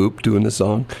Betty Boop doing the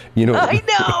song? You know, I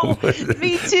know.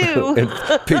 Me too.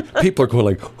 And people are going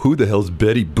like, who the hell's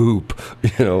Betty Boop?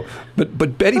 You know,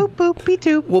 but Betty Boop boop be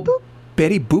doop. Well, boop.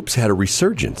 Betty Boop's had a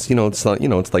resurgence. You know, it's not. You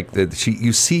know, it's like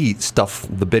you see stuff.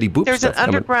 The Betty Boop. There's stuff an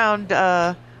underground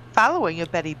following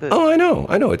of Betty Boop. Oh, I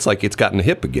know. It's like it's gotten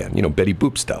hip again. You know, Betty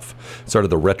Boop stuff, sort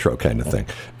of the retro kind of thing.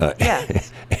 Yeah.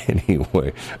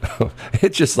 Anyway,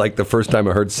 it's just like the first time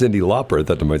I heard Cyndi Lauper, I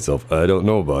thought to myself, I don't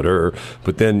know about her.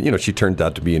 But then, you know, she turned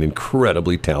out to be an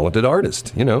incredibly talented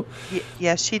artist. You know.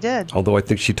 Yes, she did. Although I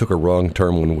think she took a wrong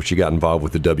turn when she got involved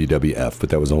with the WWF. But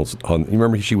that was also on. You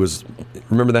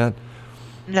remember that?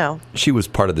 No. She was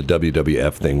part of the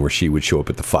WWF thing where she would show up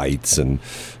at the fights and,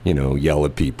 you know, yell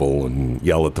at people and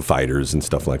yell at the fighters and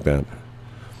stuff like that.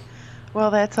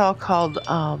 Well, that's all called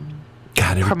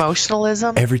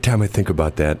promotionalism. Every time I think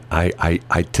about that, I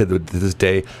to this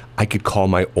day, I could call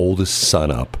my oldest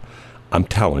son up. I'm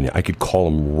telling you, I could call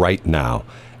him right now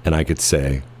and I could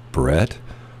say, Brett,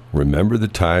 remember the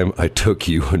time I took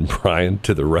you and Brian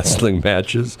to the wrestling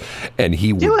matches? And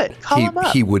he would do it. Call him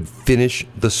up. He would finish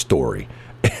the story.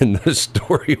 And the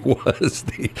story was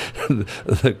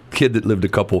the kid that lived a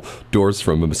couple doors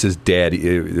from him. It's his dad.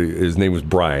 His name was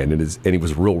Brian, and he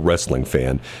was a real wrestling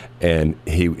fan. And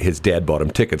his dad bought him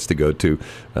tickets to go to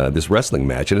this wrestling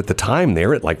match. And at the time, they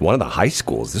were at like one of the high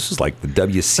schools. This was like the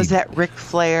WC. Was that Ric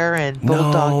Flair and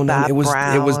Bulldog Bob Brown?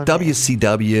 It was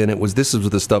WCW, and this is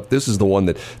the stuff. This is the one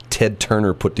that Ted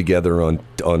Turner put together on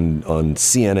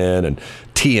CNN and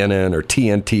TNN or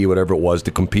TNT, whatever it was,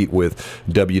 to compete with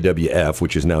WWF,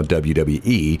 which is now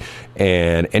WWE.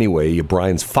 And anyway,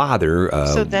 Brian's father.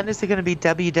 So then is it going to be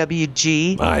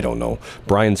WWG? I don't know.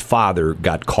 Brian's father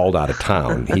got called out of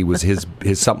town. He was his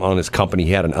something on his company.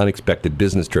 He had an unexpected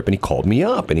business trip, and he called me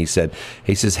up, and he says,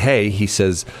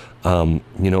 you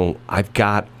know, I've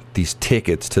got these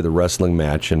tickets to the wrestling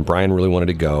match, and Brian really wanted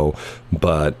to go,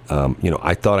 but you know,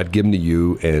 I thought I'd give them to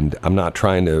you, and I'm not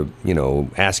trying to, you know,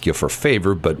 ask you for a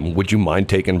favor, but would you mind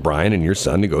taking Brian and your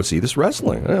son to go see this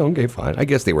wrestling? Oh, okay, fine. I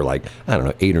guess they were like, I don't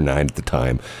know, 8 or 9 at the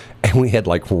time, and we had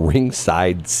like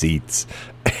ringside seats,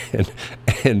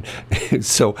 and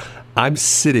so I'm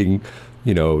sitting,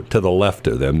 you know, to the left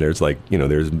of them. There's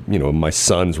my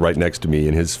son's right next to me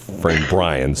and his friend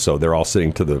Brian. So they're all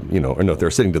sitting to the,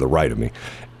 they're sitting to the right of me.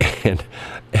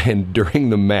 And during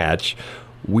the match,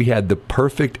 we had the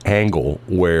perfect angle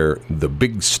where the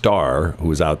big star who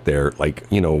was out there, like,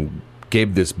 you know,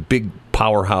 gave this big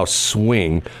powerhouse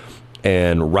swing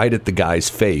and right at the guy's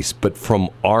face. But from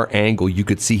our angle, you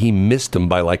could see he missed him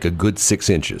by like a good 6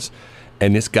 inches.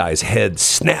 And this guy's head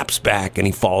snaps back and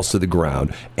he falls to the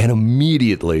ground. And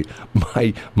immediately,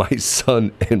 my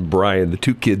son and Brian, the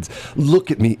two kids, look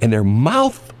at me and their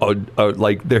mouth,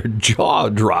 like their jaw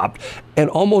dropped. And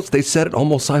they said it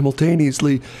almost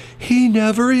simultaneously, he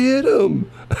never hit him.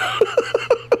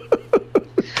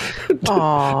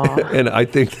 Aww. And I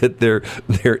think that their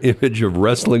image of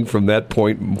wrestling from that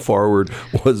point forward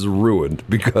was ruined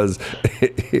because,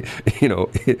 you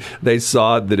know, they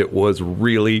saw that it was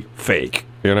really fake.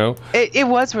 You know, it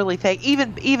was really fake.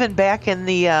 Even back in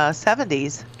the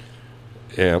 70s.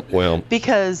 Yeah, well,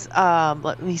 because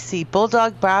let me see,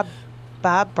 Bulldog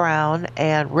Bob Brown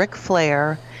and Ric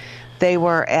Flair, they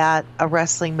were at a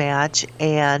wrestling match,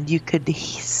 and you could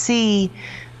see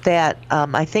that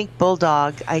I think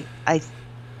Bulldog, I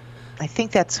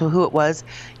think that's who it was.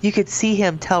 You could see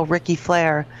him tell Ricky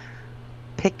Flair,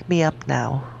 "Pick me up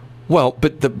now." Well,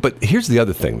 but here's the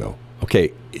other thing, though.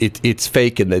 Okay, it's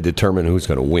fake, and they determine who's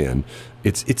going to win.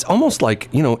 It's almost like,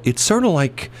 it's sort of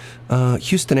like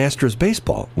Houston Astros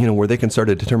baseball, where they can sort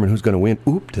of determine who's going to win.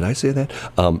 Oop, did I say that?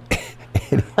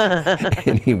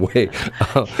 Anyway,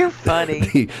 You're funny.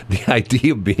 The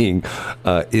idea being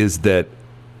is that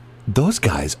those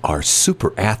guys are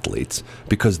super athletes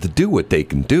because to do what they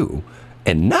can do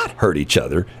and not hurt each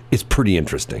other is pretty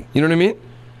interesting. You know what I mean?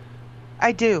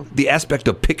 I do. The aspect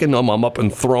of picking them up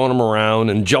and throwing them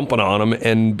around and jumping on them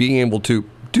and being able to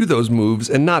do those moves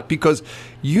and not because,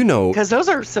 Because those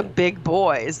are some big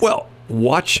boys. Well,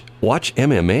 watch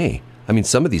MMA. I mean,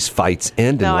 some of these fights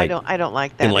end No, in I don't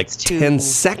like that. in like It's too 10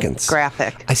 seconds.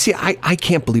 graphic. I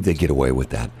can't believe they get away with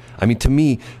that. I mean, to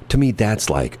me, that's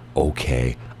like,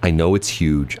 okay, I know it's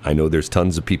huge. I know there's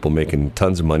tons of people making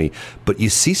tons of money, but you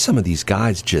see some of these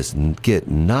guys just get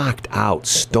knocked out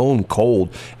stone cold,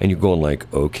 and you're going like,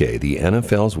 okay, the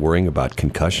NFL's worrying about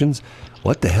concussions.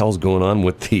 What the hell's going on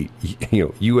with the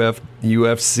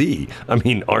UFC? I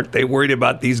mean, aren't they worried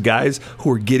about these guys who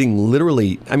are getting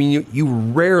literally? I mean, you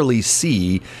rarely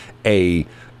see a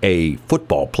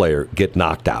football player get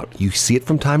knocked out. You see it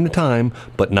from time to time,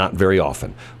 but not very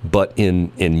often. But in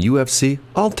UFC,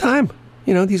 all the time.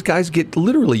 These guys get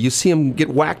literally, you see them get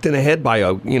whacked in the head by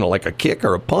like a kick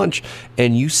or a punch,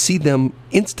 and you see them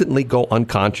instantly go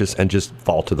unconscious and just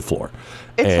fall to the floor.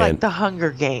 It's like the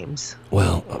Hunger Games.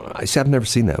 Well, I've never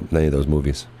seen any of those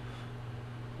movies.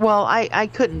 Well, I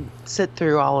couldn't sit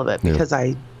through all of it because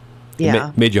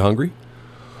Made you hungry?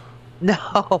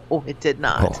 No, it did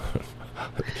not. Oh.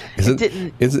 Isn't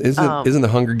the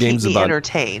Hunger Games keep me about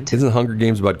entertained? Isn't the Hunger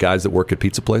Games about guys that work at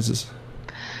pizza places?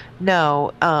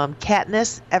 No,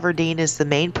 Katniss Everdeen is the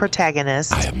main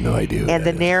protagonist. I have no idea. And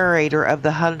the narrator of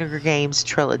the Hunger Games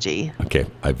trilogy. Okay,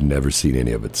 I've never seen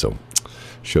any of it, so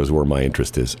shows where my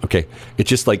interest is. Okay,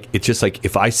 it's just like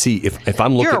if I see if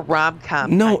I'm looking. You're a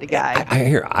rom-com kind of guy.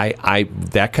 I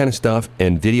that kind of stuff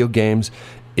and video games.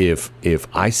 If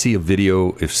I see a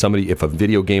video, if a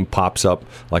video game pops up,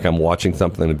 like I'm watching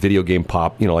something, and a video game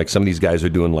like some of these guys are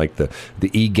doing like the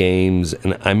e-games,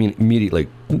 and I mean immediately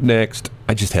next,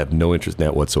 I just have no interest in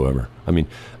that whatsoever. I mean,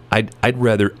 I'd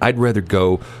rather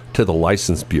go to the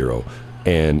license bureau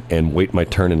and wait my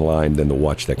turn in line than to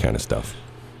watch that kind of stuff.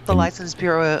 The license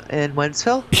bureau in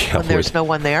Wentzville? Yeah, when there's no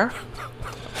one there?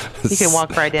 You can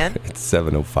walk right in? It's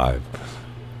 7:05.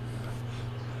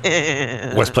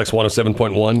 Westplex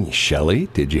 107.1. Shelley,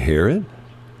 did you hear it?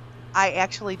 I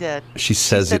actually did. She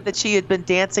said that she had been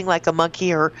dancing like a monkey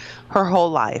her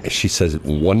whole life. She says it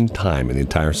one time in the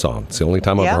entire song. It's the only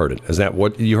time I've heard it. Is that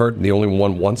what you heard? The only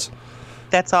one once?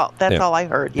 That's all. That's all I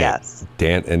heard. Yes.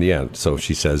 So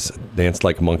she says, "Danced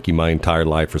like a monkey my entire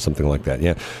life," or something like that.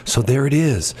 Yeah. So there it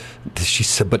is. She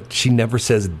said, but she never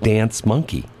says "dance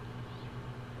monkey."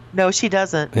 No, she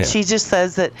doesn't. Yeah. She just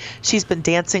says that she's been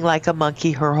dancing like a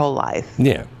monky her whole life.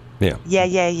 Yeah.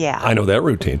 Yeah. I know that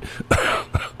routine.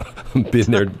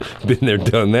 been there,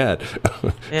 done that.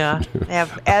 Yeah.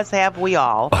 As have we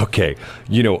all. Okay.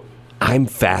 I'm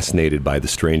fascinated by the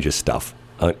strangest stuff.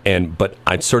 But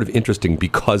it's sort of interesting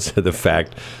because of the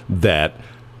fact that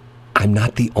I'm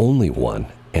not the only one.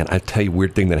 And I'll tell you a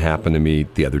weird thing that happened to me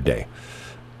the other day.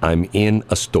 I'm in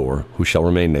a store, who shall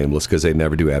remain nameless because they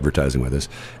never do advertising with us,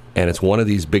 and it's one of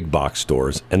these big box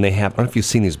stores, and they have, I don't know if you've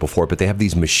seen these before, but they have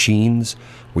these machines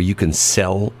where you can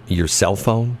sell your cell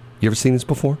phone. You ever seen this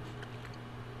before?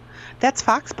 That's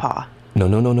Foxpaw.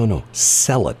 No.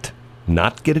 Sell it.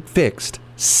 Not get it fixed.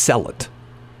 Sell it.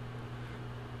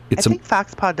 I think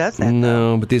Foxpaw does that.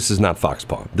 No, but this is not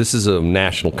Foxpaw. This is a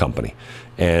national company,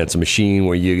 and it's a machine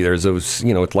where there's those,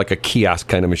 it's like a kiosk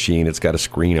kind of machine. It's got a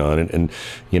screen on it, and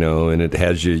and it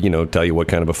has you, tell you what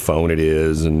kind of a phone it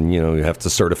is, and you have to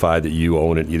certify that you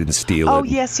own it, you didn't steal it. Oh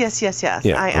yes.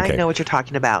 Yeah, I know what you're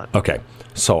talking about. Okay,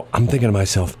 so I'm thinking to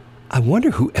myself, I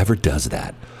wonder who ever does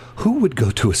that. Who would go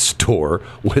to a store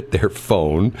with their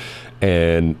phone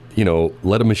and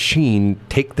let a machine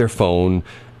take their phone?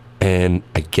 And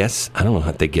I guess, I don't know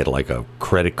how they get like a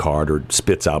credit card or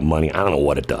spits out money. I don't know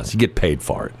what it does. You get paid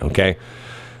for it, okay?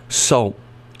 So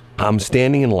I'm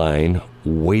standing in line,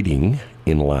 waiting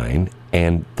in line,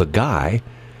 and the guy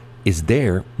is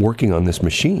there working on this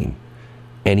machine.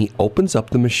 And he opens up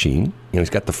the machine.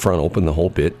 He's got the front open the whole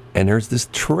bit. And there's this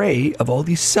tray of all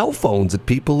these cell phones that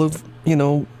people have,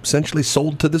 essentially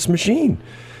sold to this machine.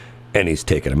 And he's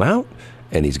taking them out.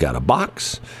 And he's got a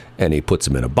box, and he puts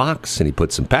them in a box, and he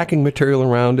puts some packing material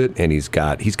around it, and he's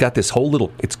got this whole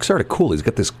little. It's sort of cool. He's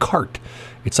got this cart.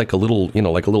 It's like a little,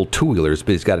 like a little two-wheeler, but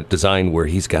he's got it designed where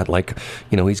he's got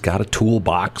he's got a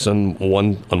toolbox on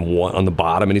the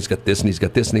bottom, and he's got this, and he's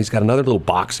got this, and he's got another little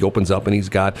box he opens up, and he's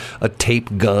got a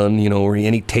tape gun,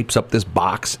 and he tapes up this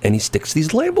box, and he sticks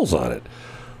these labels on it.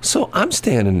 So I'm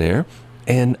standing there,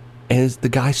 and as the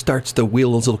guy starts to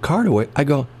wheel his little cart away, I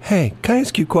go, "Hey, can I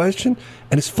ask you a question?"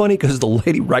 And it's funny because the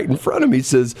lady right in front of me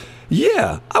says,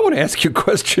 "Yeah, I want to ask you a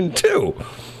question too."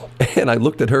 And I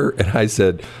looked at her, and I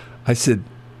said,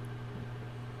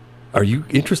 "Are you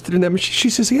interested in that machine?" She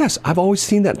says, "Yes, I've always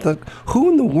seen that. Who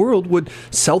in the world would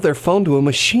sell their phone to a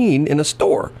machine in a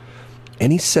store?"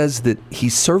 And he says that he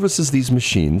services these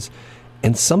machines,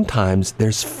 and sometimes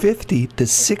there's 50 to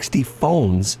 60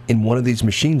 phones in one of these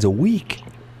machines a week.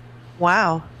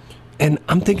 Wow. And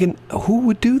I'm thinking, who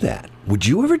would do that? Would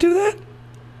you ever do that?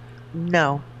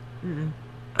 No.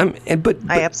 I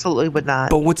absolutely would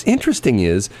not. But what's interesting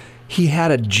is he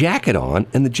had a jacket on,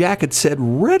 and the jacket said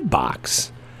Redbox.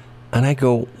 And I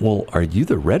go, "Well, are you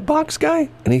the Redbox guy?"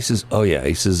 And he says, "Oh, yeah."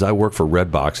 He says, "I work for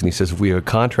Redbox." And he says, "We have a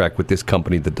contract with this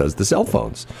company that does the cell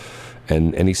phones."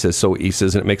 And he says,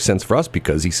 and it makes sense for us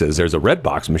because he says there's a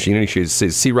Redbox machine, and he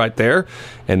says, "See right there?"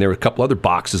 And there are a couple other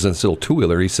boxes in this little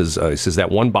two-wheeler. He says that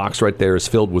one box right there is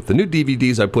filled with the new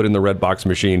DVDs I put in the Redbox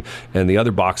machine, and the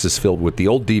other box is filled with the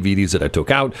old DVDs that I took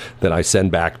out that I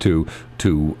send back to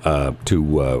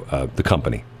the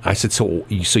company. I said, so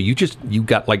you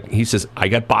got, like, he says, "I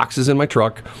got boxes in my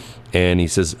truck," and he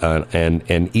says,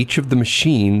 and each of the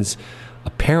machines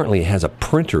apparently has a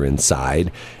printer inside,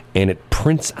 and it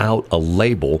prints out a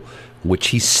label which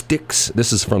he sticks.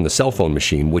 This is from the cell phone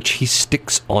machine, which he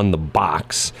sticks on the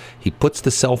box. He puts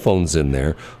the cell phones in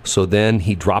there, so then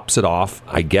he drops it off,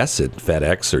 I guess at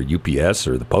FedEx or UPS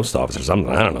or the post office or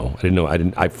something. I don't know.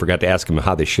 I forgot to ask him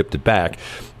how they shipped it back.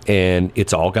 And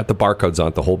it's all got the barcodes on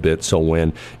it, the whole bit. So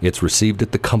when it's received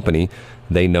at the company,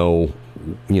 they know,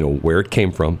 where it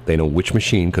came from. They know which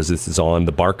machine because this is on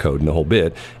the barcode and the whole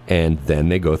bit. And then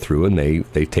they go through and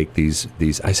they take these.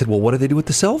 I said, "Well, what do they do with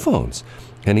the cell phones?"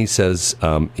 And he says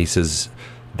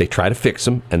they try to fix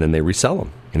them and then they resell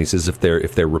them. And he says if they're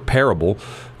repairable,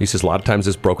 he says a lot of times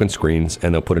it's broken screens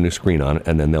and they'll put a new screen on it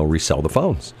and then they'll resell the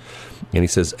phones. And he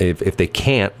says if they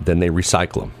can't, then they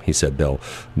recycle them. He said they'll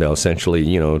essentially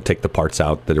take the parts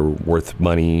out that are worth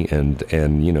money and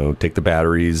take the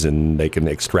batteries, and they can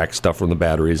extract stuff from the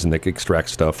batteries, and they can extract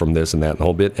stuff from this and that and the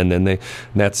whole bit. And then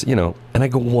that's and I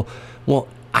go, well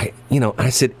I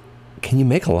said, "Can you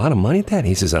make a lot of money at that?"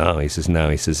 He says, "Oh," he says, "No,"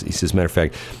 he says, matter of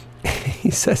fact, he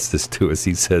says this to us.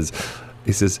 He says,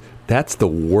 "That's the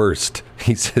worst."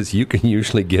 He says, "You can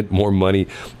usually get more money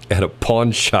at a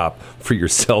pawn shop for your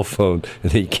cell phone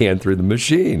than you can through the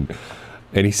machine."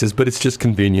 And he says, "But it's just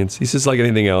convenience." He says, "Like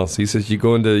anything else." He says, "You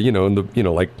go into,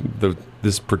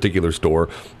 this particular store."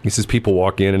 He says, "People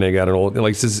walk in and they got an old,"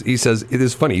 he says, it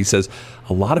is funny. He says,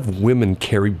 "A lot of women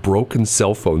carry broken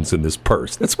cell phones in this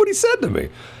purse." That's what he said to me.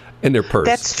 In their purse.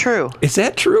 That's true. Is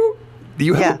that true? Do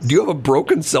you have a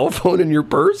broken cell phone in your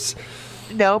purse?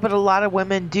 No, but a lot of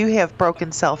women do have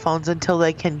broken cell phones until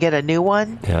they can get a new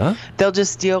one. Yeah. They'll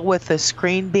just deal with the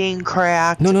screen being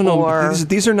cracked. No.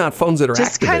 These are not phones that are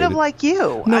just activated. Kind of like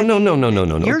you.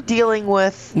 No. You're dealing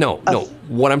with. No.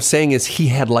 What I'm saying is he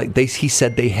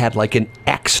said they had like an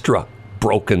extra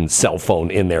broken cell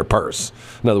phone in their purse.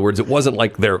 In other words, it wasn't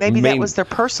like their Maybe that was their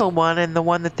personal one, and the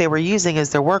one that they were using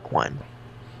is their work one.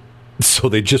 So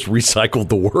they just recycled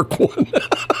the work one.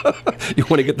 You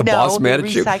want to get the boss mad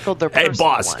at you? Recycled their "Hey,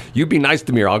 boss, one. you be nice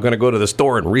to me, or I'm going to go to the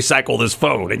store and recycle this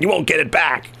phone, and you won't get it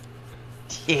back."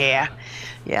 Yeah.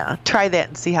 Try that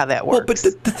and see how that works.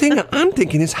 Well, but the thing I'm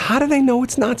thinking is, how do they know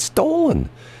it's not stolen?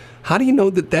 How do you know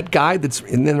that guy that's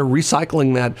and then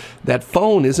recycling that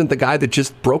phone isn't the guy that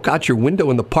just broke out your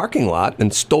window in the parking lot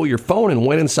and stole your phone and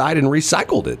went inside and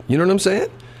recycled it? You know what I'm saying?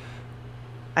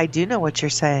 I do know what you're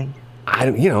saying.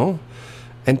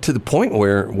 And to the point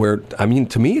where I mean,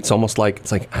 to me, it's almost like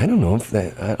I don't know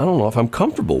if I'm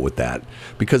comfortable with that,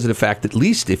 because of the fact that at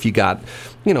least if you got,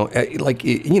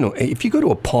 if you go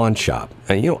to a pawn shop,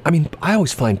 I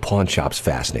always find pawn shops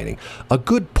fascinating. A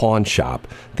good pawn shop,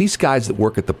 these guys that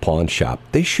work at the pawn shop,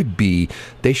 they should be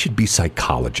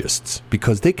psychologists,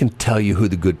 because they can tell you who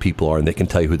the good people are and they can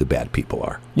tell you who the bad people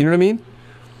are. You know what I mean?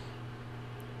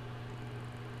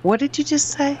 What did you just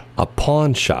say? A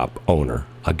pawn shop owner,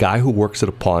 a guy who works at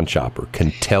a pawn shop,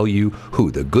 can tell you who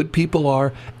the good people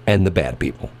are and the bad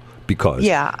people. Because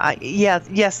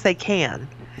yes, they can.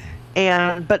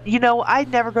 But I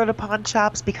never go to pawn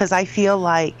shops because I feel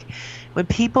like when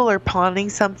people are pawning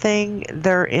something,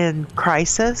 they're in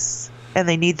crisis and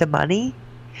they need the money.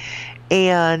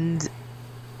 And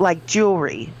like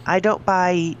jewelry, I don't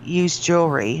buy used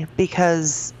jewelry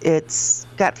because it's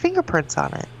got fingerprints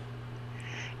on it.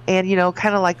 And, you know,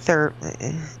 kind of like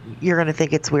you're going to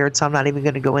think it's weird, so I'm not even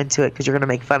going to go into it because you're going to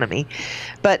make fun of me.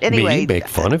 But anyway. Me make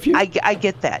fun of you? I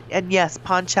get that. And yes,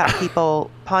 pawn shop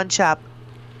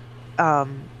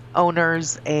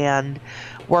owners and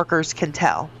workers can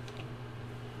tell.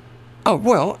 Oh,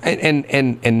 well,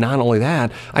 and not only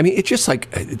that, I mean, it's just like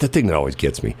the thing that always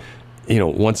gets me. You know,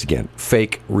 once again,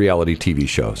 fake reality TV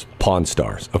shows, Pawn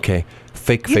Stars, okay?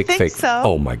 Fake. So?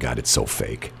 Oh, my God, it's so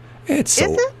fake. It's so.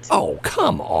 Is it? Oh,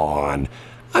 come on.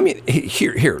 I mean,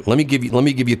 here. Let me give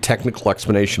you technical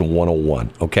explanation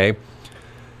 101. Okay,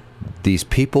 these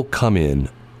people come in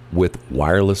with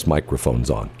wireless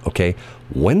microphones on. Okay,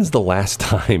 when's the last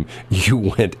time you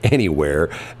went anywhere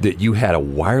that you had a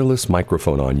wireless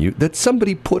microphone on you that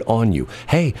somebody put on you?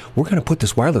 Hey, we're going to put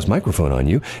this wireless microphone on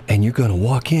you, and you're going to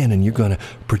walk in and you're going to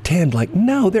pretend like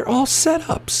no, they're all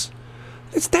setups.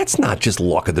 That's not just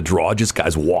luck of the draw, just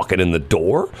guys walking in the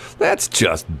door. That's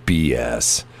just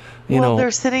BS. You know,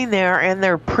 they're sitting there and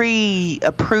they're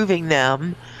pre-approving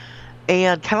them,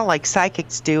 and kind of like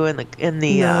psychics do in the.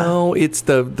 No, it's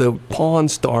the Pawn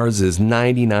Stars is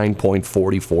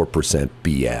 99.44%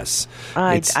 BS.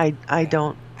 I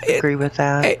don't agree with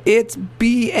that. It's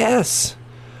BS.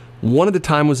 One of the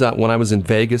time was when I was in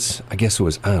Vegas. I guess it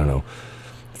was, I don't know,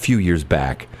 a few years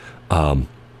back.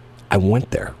 I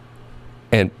went there.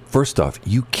 And first off,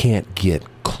 you can't get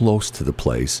close to the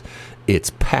place.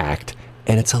 It's packed,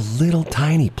 and it's a little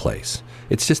tiny place.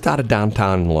 It's just out of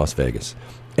downtown Las Vegas.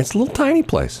 It's a little tiny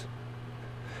place.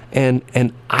 And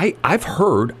I've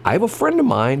heard, I have a friend of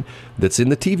mine that's in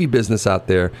the TV business out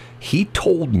there. He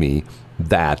told me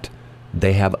that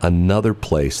they have another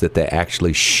place that they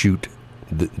actually shoot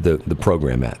the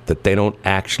program at, that they don't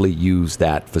actually use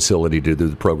that facility to do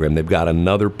the program. They've got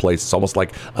another place. It's almost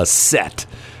like a set.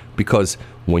 Because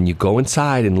when you go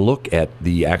inside and look at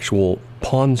the actual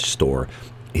pawn store,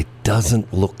 it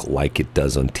doesn't look like it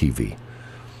does on TV.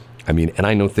 I mean, and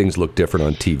I know things look different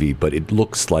on TV, but it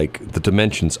looks like the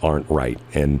dimensions aren't right.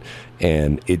 And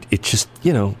it just,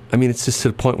 you know, I mean, it's just to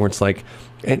the point where it's like,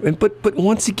 but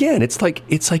once again, it's fake.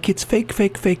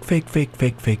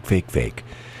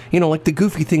 You know, like the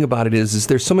goofy thing about it is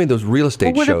there's so many of those real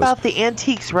estate shows. What about the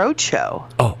Antiques Roadshow?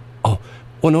 Oh.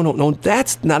 Well, no.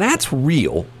 That's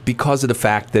real because of the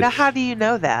fact that. Now, how do you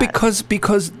know that? Because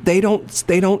they don't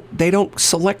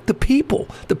select the people.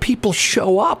 The people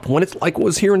show up when it's like it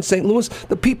was here in St. Louis.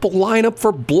 The people line up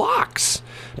for blocks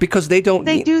because they don't.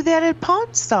 They do that at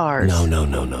Pawn Stars.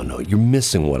 No. You're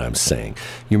missing what I'm saying.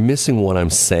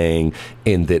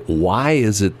 In that, why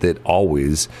is it that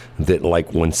always that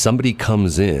like when somebody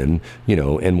comes in, you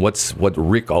know, and what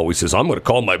Rick always says, I'm going to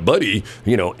call my buddy,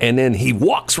 you know, and then he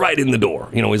walks right in the door.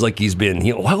 You know, he's like he's been,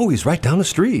 you know, he's right down the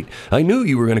street. I knew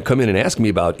you were going to come in and ask me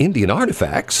about Indian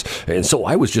artifacts, and so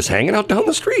I was just hanging out down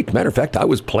the street. Matter of fact, I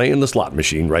was playing the slot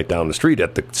machine right down the street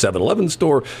at the 7-Eleven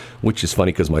store, which is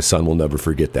funny because my son will never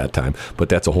forget that time, but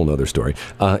that's a whole nother story.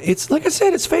 It's like I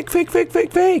said, it's fake.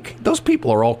 Those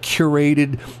people are all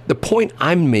curated. The point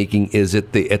I'm making is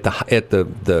at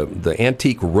the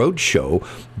Antique Roadshow,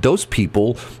 those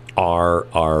people are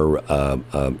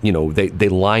you know, they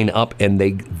line up and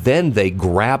they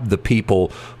grab the people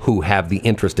who have the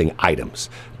interesting items.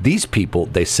 These people,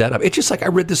 they set up. It's just like I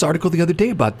read this article the other day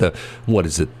about the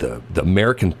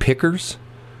American Pickers.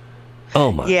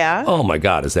 Oh my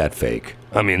God, is that fake?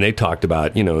 I mean, they talked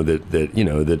about, you know,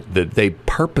 that they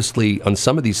purposely, on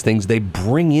some of these things, they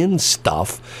bring in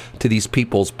stuff to these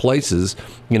people's places,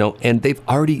 you know, and they've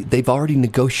already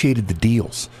negotiated the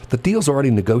deals. The deal's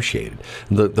already negotiated.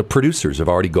 The producers have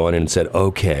already gone in and said,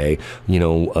 okay, you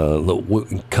know,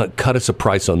 cut us a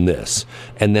price on this.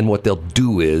 And then what they'll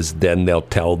do is then they'll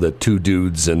tell the two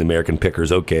dudes and the American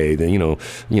Pickers, okay, then, you know,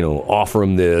 offer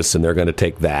them this and they're going to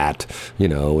take that, you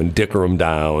know, and dicker them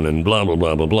down and blah, blah,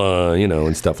 blah, blah, blah, you know,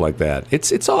 and stuff like that.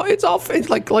 It's all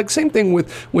like same thing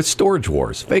with Storage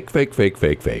Wars. Fake.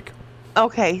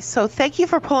 Okay, so thank you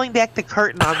for pulling back the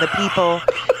curtain on the people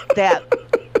that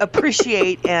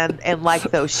appreciate and like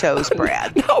those shows,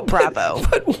 Brad. No, bravo.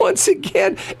 But once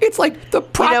again, it's like you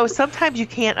know, sometimes you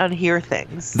can't unhear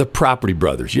things. The Property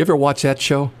Brothers. You ever watch that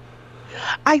show?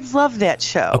 I love that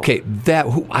show. Okay,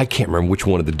 I can't remember which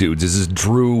one of the dudes. Is this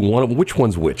Drew? Which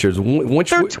one's which?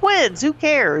 They're twins. Who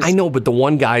cares? I know, but the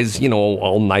one guy's, you know,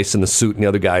 all nice in the suit, and the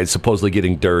other guy is supposedly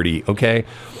getting dirty. Okay.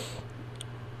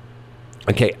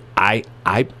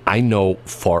 I know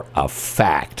for a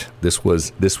fact this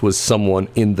was someone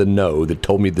in the know that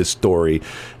told me this story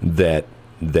that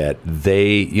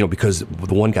they, because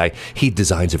the one guy, he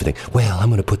designs everything. Well, I'm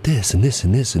going to put this and this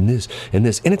and this and this and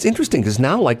this, and it's interesting because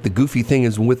now like the goofy thing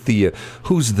is with the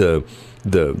who's the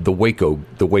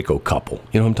Waco couple.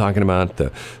 You know what I'm talking about?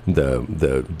 The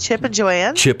Chip and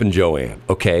Joanne. Chip and Joanne.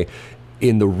 Okay.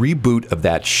 In the reboot of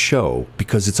that show,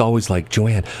 because it's always like,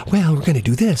 Joanne, well, we're going to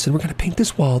do this, and we're going to paint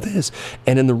this wall this.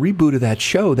 And in the reboot of that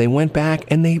show, they went back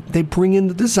and they bring in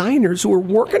the designers who are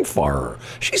working for her.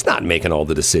 She's not making all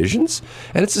the decisions.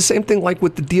 And it's the same thing like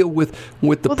with the deal with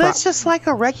the... Well, that's just like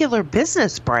a regular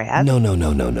business, Brad. No.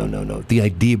 The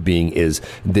idea being is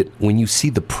that when you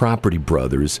see the Property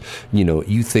Brothers,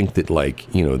 you think that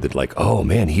oh,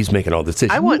 man, he's making all the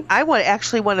decisions. I want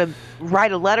to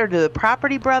write a letter to the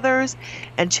Property Brothers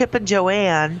and Chip and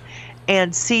Joanne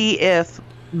and see if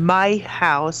my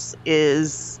house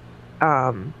is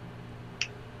I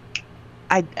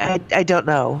don't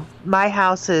know. My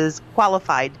house is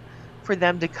qualified for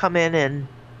them to come in and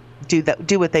do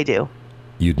what they do.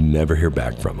 You'd never hear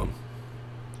back from them.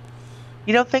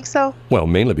 You don't think so? Well,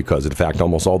 mainly because, in fact,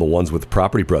 almost all the ones with the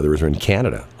Property Brothers are in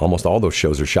Canada. Almost all those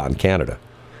shows are shot in Canada.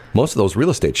 Most of those real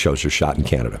estate shows are shot in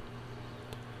Canada.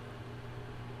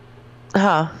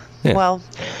 Yeah. Well,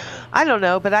 I don't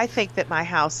know, but I think that my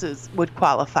house would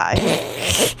qualify.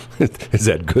 Is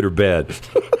that good or bad?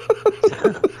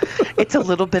 It's a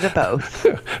little bit of both.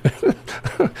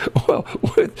 Well,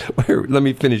 let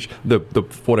me finish.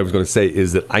 What I was going to say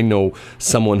is that I know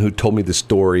someone who told me the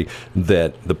story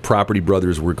that the Property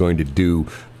Brothers were going to do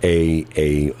a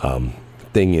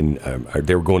thing in.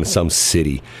 They were going to some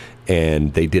city.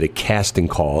 And they did a casting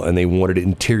call, and they wanted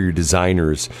interior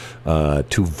designers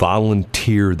to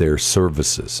volunteer their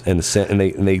services. And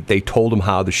they told them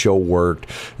how the show worked,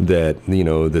 that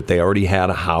that they already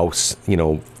had a house,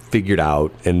 figured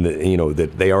out, and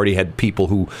that they already had people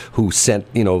who sent,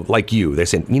 like you. They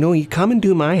said, you come and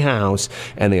do my house,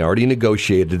 and they already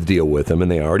negotiated the deal with them, and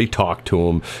they already talked to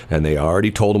them, and they already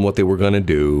told them what they were going to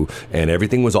do, and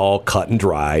everything was all cut and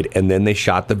dried. And then they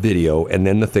shot the video, and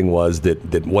then the thing was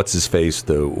that what's his face,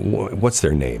 what's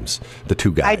their names, the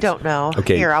two guys? I don't know.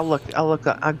 Okay, here I'll look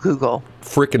on Google.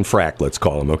 Frick and Frack, let's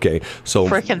call him. Okay, so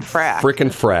Frick and Frack. Frick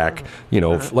and Frack.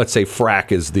 Let's say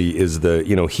Frack is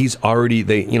the he's already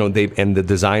and the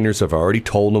designers have already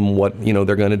told him what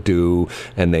they're going to do,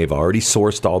 and they've already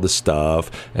sourced all the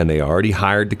stuff, and they already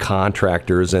hired the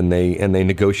contractors, and they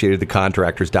negotiated the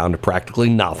contractors down to practically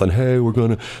nothing. Hey, we're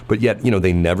gonna, but yet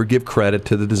they never give credit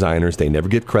to the designers, they never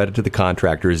give credit to the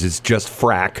contractors. It's just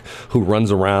Frack who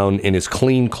runs around in his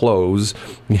clean clothes.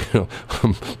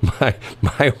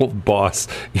 My old boss.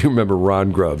 You remember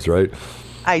Ron Grubbs, right?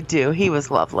 I do. He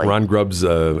was lovely. Ron Grubbs,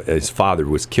 his father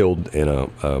was killed in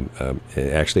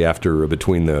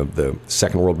between the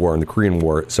Second World War and the Korean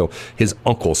War. So his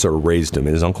uncle sort of raised him,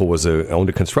 and his uncle owned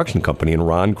a construction company, and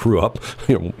Ron grew up,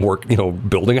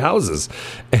 building houses.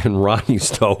 And Ron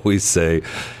used to always say,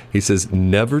 he says,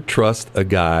 never trust a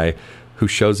guy who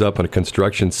shows up on a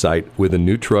construction site with a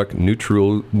new truck, new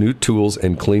tools,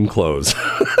 and clean clothes.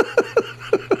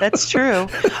 That's true.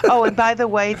 Oh, and by the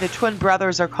way, the twin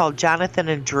brothers are called Jonathan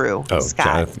and Drew Scott.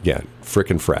 Jonathan, yeah, Frick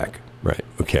and Frack. Right,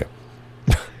 okay.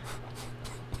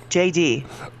 JD.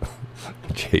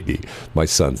 JD. My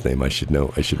son's name, I should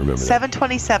know. I should remember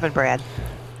 727, Brad.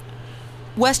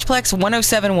 Westplex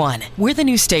 1071. We're the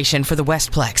new station for the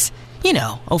Westplex.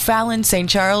 O'Fallon, St.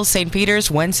 Charles, St. Peters,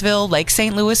 Wentzville, Lake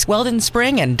St. Louis, Weldon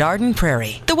Spring, and Darden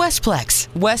Prairie. The Westplex.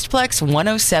 Westplex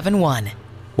 1071.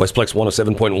 Westplex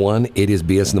 107.1, it is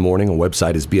BS in the Morning. Our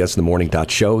website is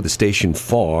bsinthemorning.show. The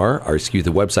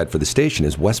website for the station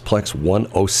is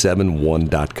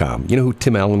westplex1071.com. You know who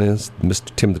Tim Allen is?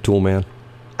 Mr. Tim the Tool Man?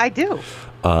 I do.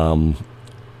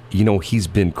 He's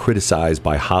been criticized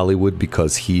by Hollywood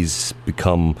because he's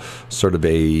become sort of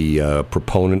a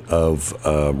proponent of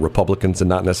Republicans and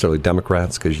not necessarily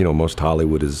Democrats, because, most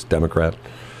Hollywood is Democrat.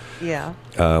 Yeah.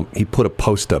 He put a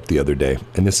post up the other day,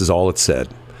 and this is all it said.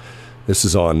 This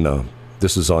is a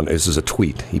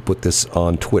tweet. He put this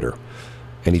on Twitter,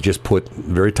 and he just put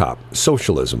very top,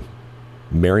 socialism,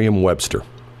 Merriam-Webster.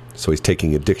 So he's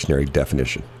taking a dictionary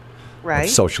definition of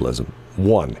socialism.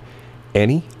 1,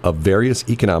 any of various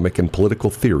economic and political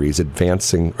theories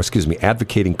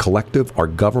advocating collective or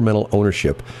governmental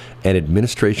ownership and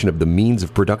administration of the means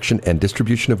of production and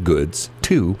distribution of goods.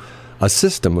 2, a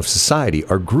system of society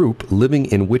or group living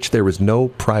in which there is no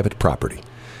private property.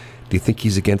 Do you think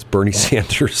he's against Bernie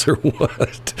Sanders or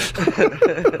what?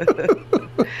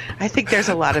 I think there's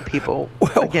a lot of people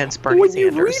against Bernie Sanders.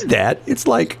 When you read that, it's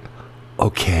like,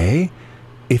 okay,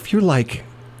 if you're like,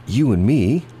 you and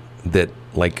me that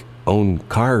like own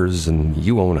cars and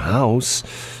you own a house,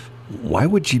 why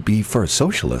would you be for a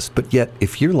socialist? But yet,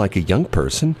 if you're like a young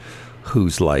person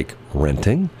who's like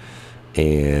renting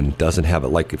and doesn't have it,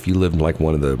 like if you live in like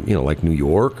one of the, like New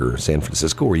York or San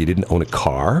Francisco where you didn't own a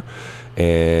car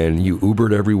and you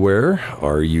Ubered everywhere,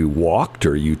 or you walked,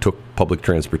 or you took public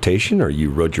transportation, or you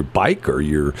rode your bike or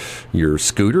your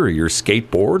scooter or your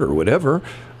skateboard or whatever,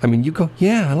 I mean, you go,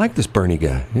 yeah, I like this Bernie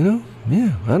guy,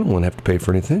 Yeah, I don't want to have to pay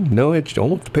for anything. No,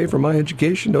 don't have to pay for my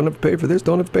education. Don't have to pay for this.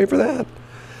 Don't have to pay for that.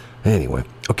 Anyway,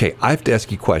 okay, I have to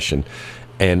ask you a question,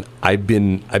 and I've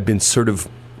been sort of,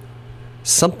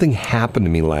 something happened to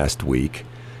me last week,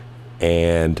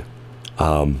 and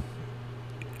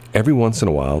every once in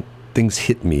a while, things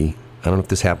hit me. I don't know if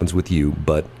this happens with you,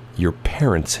 but your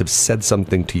parents have said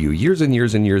something to you years and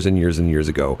years and years and years and years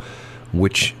ago,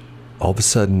 which all of a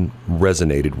sudden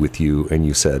resonated with you, and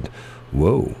you said,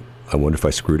 whoa, I wonder if I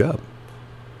screwed up.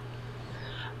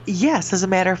 Yes, as a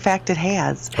matter of fact, it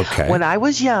has. Okay. When I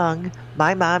was young,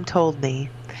 my mom told me,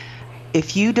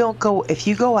 if you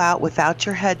go out without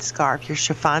your headscarf, your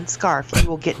chiffon scarf, you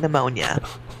will get pneumonia.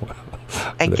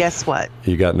 And guess what?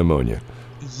 You got pneumonia.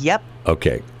 Yep.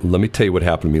 Okay, let me tell you what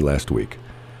happened to me last week.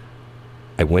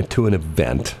 I went to an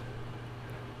event,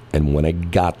 and when I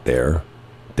got there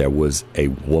was a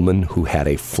woman who had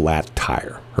a flat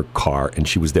tire, her car, and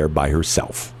she was there by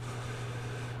herself.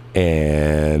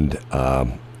 And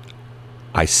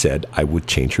I said I would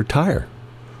change her tire.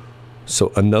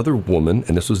 So another woman,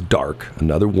 and this was dark,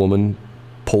 another woman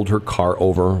pulled her car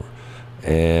over,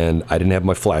 and I didn't have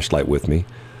my flashlight with me,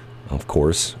 of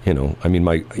course.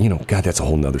 God, that's a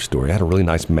whole nother story. I had a really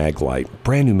nice mag light,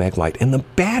 brand new mag light, and the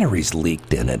batteries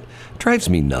leaked in it. Drives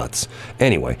me nuts.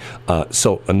 Anyway,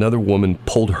 so another woman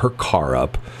pulled her car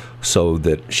up so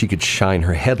that she could shine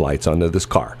her headlights onto this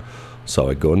car. So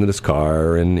I go into this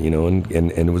car, and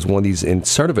it was one of these, and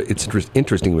sort of it's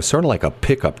interesting. It was sort of like a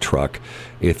pickup truck.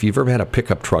 If you've ever had a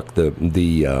pickup truck,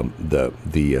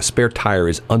 the spare tire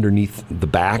is underneath the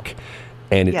back,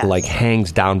 and it like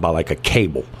hangs down by like a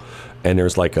cable. And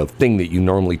there's like a thing that you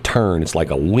normally turn. It's like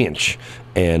a winch,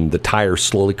 and the tire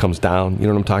slowly comes down. You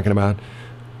know what I'm talking about?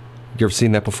 You ever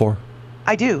seen that before?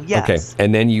 I do, yes. Okay,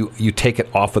 and then you take it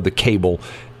off of the cable,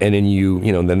 and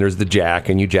then then there's the jack,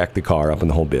 and you jack the car up and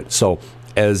the whole bit. So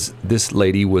as this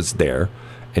lady was there,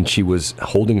 and she was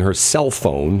holding her cell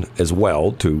phone as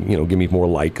well to, give me more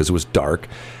light because it was dark,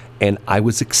 and I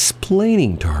was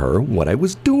explaining to her what I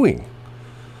was doing.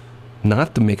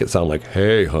 Not to make it sound like,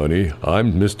 hey, honey,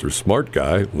 I'm Mr. Smart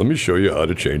Guy. Let me show you how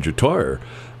to change a tire.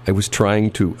 I was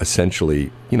trying to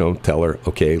essentially, tell her,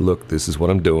 okay, look, this is what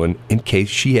I'm doing, in case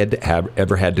she had to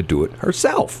ever had to do it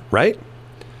herself, right?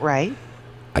 Right.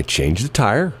 I changed the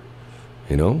tire,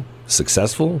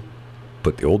 successful,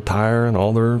 put the old tire and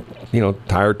all their,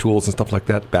 tire tools and stuff like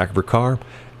that back of her car.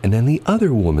 And then the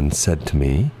other woman said to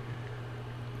me,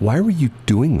 why were you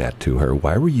doing that to her?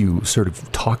 Why were you sort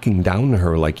of talking down to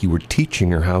her like you were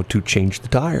teaching her how to change the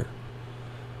tire?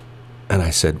 And I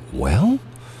said, well,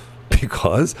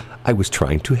 because I was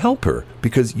trying to help her,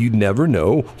 because you never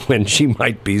know when she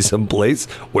might be someplace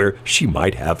where she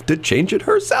might have to change it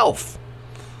herself.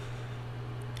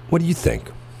 What do you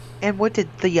think? And what did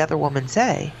the other woman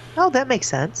say? Oh, that makes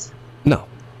sense. No.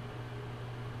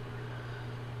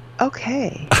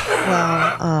 Okay.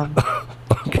 Well,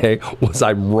 Okay. Was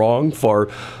I wrong for,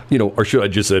 or should I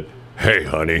just said, hey,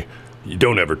 honey, you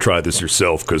don't ever try this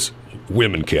yourself because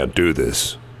women can't do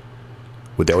this.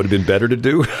 Would that have been better to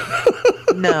do?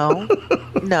 No,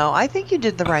 I think you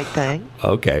did the right thing.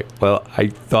 Okay. Well, I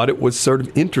thought it was sort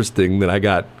of interesting that I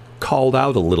got called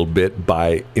out a little bit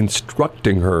by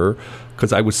instructing her,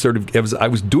 because I was sort of, as I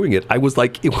was doing it, I was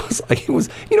like, it was,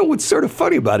 what's sort of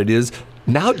funny about it is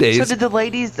nowadays. So did the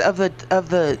ladies of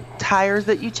the tires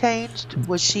that you changed,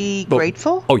 was she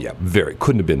grateful? Oh yeah, very.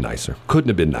 Couldn't have been nicer.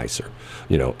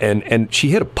 And she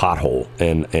hit a pothole,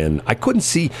 and I couldn't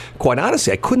see, quite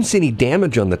honestly, I couldn't see any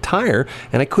damage on the tire,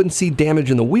 and I couldn't see damage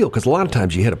in the wheel, because a lot of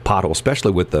times you hit a pothole,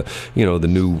 especially with the, the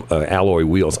new alloy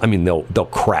wheels. I mean, they'll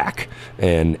crack,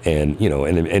 and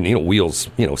wheels,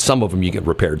 some of them you get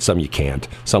repaired, some you can't.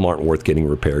 Some aren't worth getting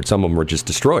repaired. Some of them are just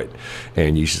destroyed,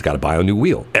 and you just got to buy a new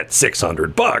wheel at $600.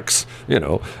 $600,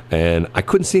 and I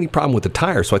couldn't see any problem with the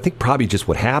tire. So I think probably just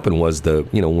what happened was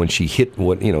when she hit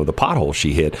the pothole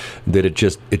she hit, that it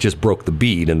just broke the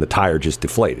bead and the tire just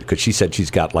deflated. Because she said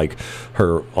she's got like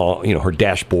her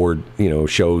dashboard,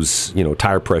 shows,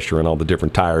 tire pressure and all the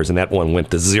different tires, and that one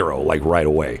went to zero like right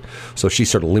away. So she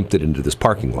sort of limped it into this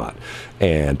parking lot.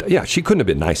 And yeah, she couldn't have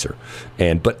been nicer.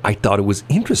 But I thought it was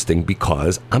interesting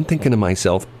because I'm thinking to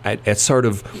myself, it sort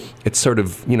of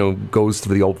goes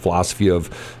through the old philosophy of,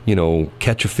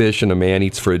 catch a fish and a man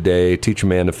eats for a day, teach a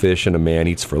man to fish and a man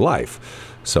eats for life.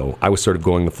 So I was sort of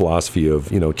going the philosophy of,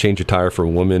 change a tire for a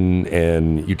woman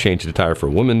and you change the tire for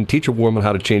a woman, teach a woman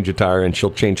how to change a tire and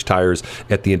she'll change tires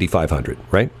at the Indy 500,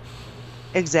 right?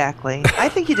 Exactly. I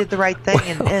think you did the right thing,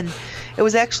 and it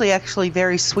was actually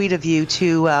very sweet of you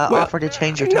to offer to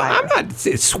change your tire. No, I'm not.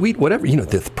 It's sweet, whatever.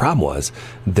 The problem was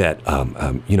that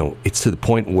it's to the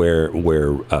point where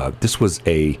this was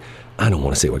I don't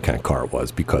want to say what kind of car it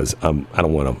was because I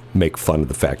don't want to make fun of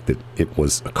the fact that it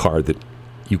was a car that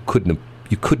you couldn't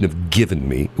have given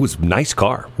me. It was a nice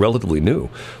car, relatively new,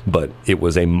 but it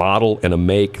was a model and a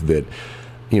make that.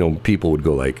 People would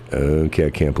go like, okay, I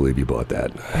can't believe you bought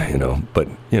that, but,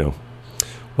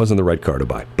 wasn't the right car to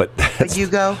buy. But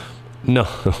Yugo? No.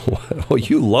 Well,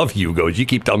 you love Yugos. You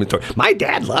keep telling me the story. My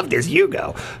dad loved his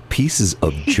Yugo. Pieces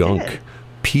of junk.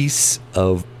 Piece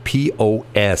of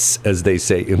POS, as they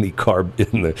say in the car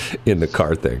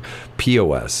thing.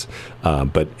 POS.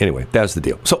 But anyway, that's the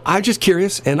deal. So I'm just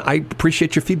curious, and I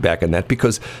appreciate your feedback on that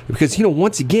because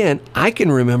once again, I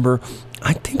can remember.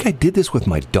 I think I did this with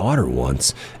my daughter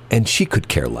once, and she could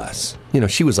care less.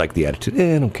 She was like the attitude,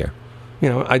 I don't care.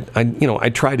 I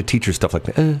try to teach her stuff like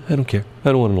that. I don't care.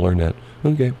 I don't want to learn that.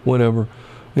 Okay, whatever.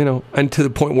 And to the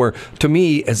point where, to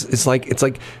me, it's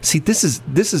like, see, this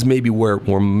is maybe where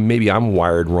maybe I'm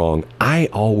wired wrong. I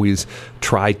always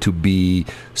try to be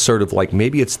sort of like,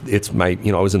 maybe it's my,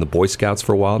 I was in the Boy Scouts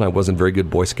for a while, and I wasn't a very good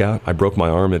Boy Scout. I broke my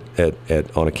arm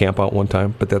on a camp out one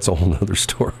time, but that's a whole other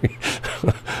story.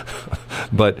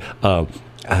 But,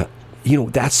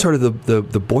 that's sort of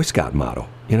the Boy Scout motto,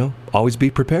 always be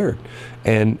prepared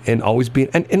and always be,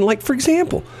 and like, for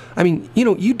example, I mean,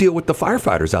 you deal with the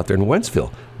firefighters out there in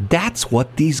Wentzville. That's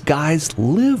what these guys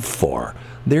live for.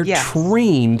 They're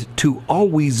trained to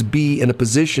always be in a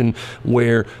position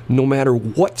where no matter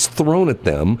what's thrown at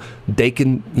them, they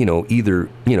can, either,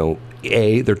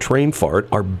 A, they're trained for it,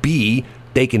 or B,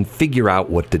 they can figure out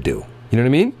what to do. You know what I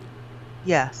mean?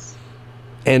 Yes.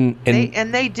 And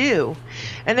they do,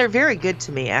 and they're very good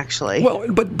to me, actually. Well,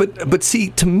 but see,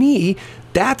 to me,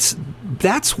 that's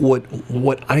what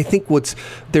I think.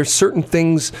 There's certain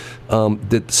things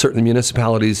that certain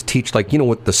municipalities teach, like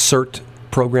what the CERT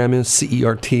program is,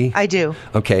 CERT. I do.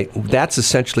 Okay, that's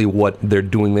essentially what they're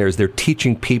doing there. Is they're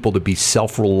teaching people to be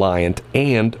self-reliant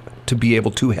and to be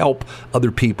able to help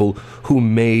other people who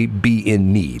may be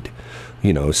in need.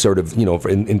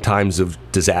 In times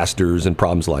of disasters and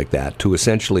problems like that, to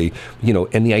essentially,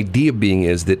 and the idea being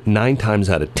is that 9 times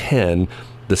out of 10,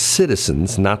 the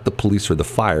citizens, not the police or the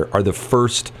fire, are the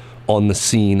first on the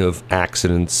scene of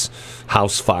accidents,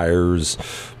 house fires,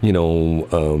 you know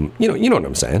what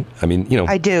I'm saying? I mean,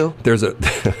 I do. There's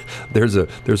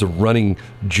a running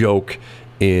joke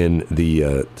in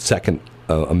the Second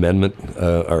Amendment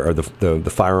or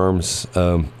the firearms,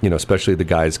 especially the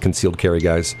guys, concealed carry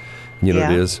guys. What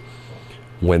it is?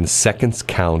 When seconds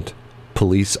count,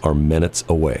 police are minutes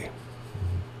away.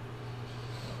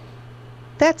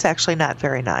 That's actually not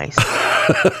very nice.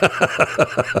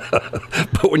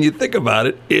 But when you think about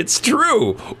it, it's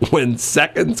true. When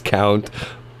seconds count,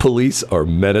 police are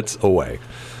minutes away.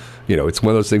 It's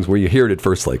one of those things where you hear it at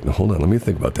first like, no, hold on, let me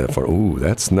think about that. Ooh,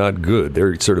 that's not good.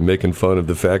 They're sort of making fun of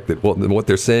the fact that, well, what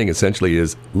they're saying essentially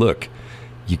is, look,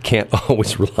 you can't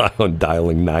always rely on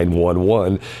dialing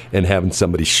 911 and having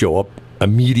somebody show up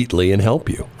immediately and help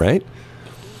you, right?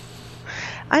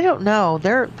 I don't know.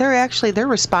 Their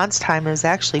response time is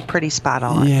actually pretty spot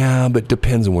on. Yeah, but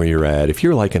depends on where you're at. If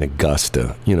you're like in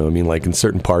Augusta, like in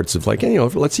certain parts of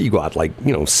let's say you go out like,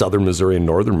 southern Missouri and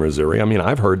northern Missouri. I mean,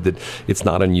 I've heard that it's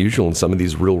not unusual in some of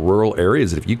these real rural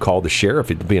areas that if you call the sheriff,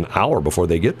 it'd be an hour before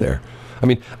they get there. I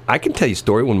mean, I can tell you a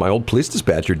story when my old police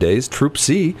dispatcher days, Troop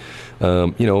C,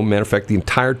 matter of fact, the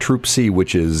entire Troop C,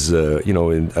 which is,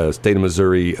 in state of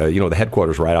Missouri, the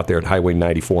headquarters right out there at Highway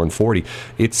 94 and 40,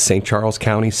 it's St. Charles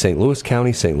County, St. Louis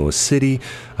County, St. Louis City.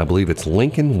 I believe it's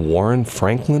Lincoln, Warren,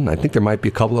 Franklin. I think there might be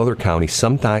a couple other counties.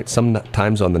 Sometimes on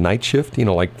the night shift,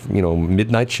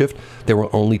 midnight shift, there were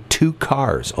only 2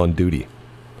 cars on duty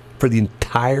for the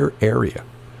entire area.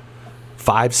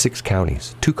 5-6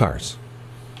 counties, 2 cars.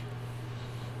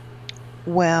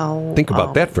 Well, Think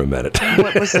about that for a minute.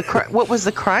 what was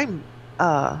the crime?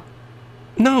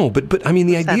 No, but I mean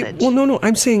the idea. Percentage. Well, no.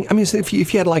 I'm saying if you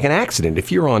had like an accident,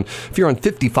 if you're on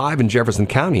 55 in Jefferson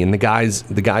County and the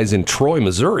guys in Troy,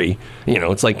 Missouri,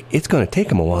 it's like it's going to take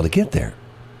them a while to get there.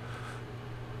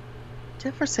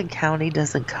 Jefferson County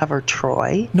doesn't cover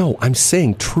Troy. No, I'm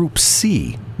saying Troop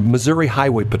C, Missouri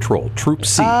Highway Patrol, Troop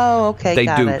C. Oh, okay,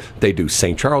 got it. They do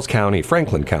St. Charles County,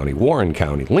 Franklin County, Warren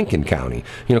County, Lincoln County.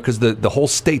 Because the whole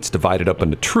state's divided up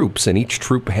into troops, and each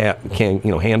troop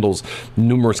handles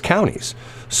numerous counties.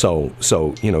 So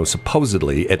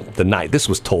supposedly at the night, this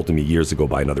was told to me years ago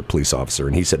by another police officer,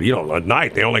 and he said, at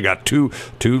night they only got two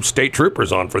state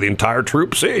troopers on for the entire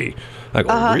Troop C. I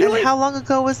go, really? And how long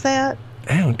ago was that?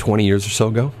 20 years or so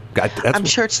ago. I'm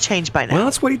sure it's changed by now. Well,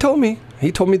 that's what he told me.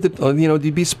 He told me that,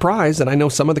 you'd be surprised. And I know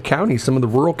some of the counties, some of the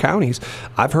rural counties,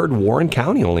 I've heard Warren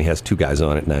County only has 2 guys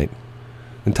on at night.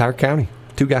 Entire county,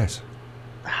 2 guys.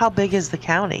 How big is the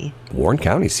county? Warren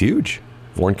County's huge.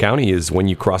 Warren County is when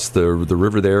you cross the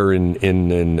river there in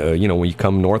when you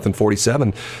come north in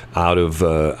 47 out of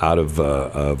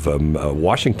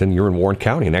Washington, you're in Warren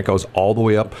County, and that goes all the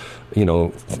way up,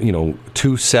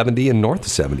 to 70 and north of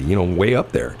 70, way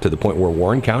up there to the point where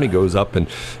Warren County goes up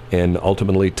and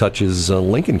ultimately touches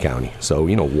Lincoln County. So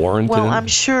Warrenton. Well, I'm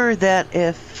sure that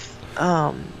if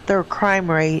their crime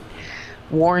rate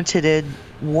warranted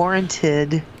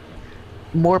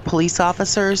more police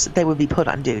officers, they would be put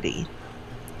on duty.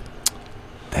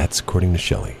 That's according to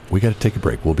Shelley. We got to take a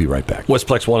break. We'll be right back.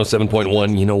 Westplex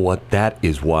 107.1. You know what? That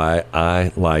is why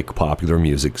I like popular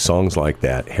music. Songs like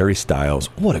that. Harry Styles.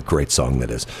 What a great song that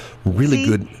is. Really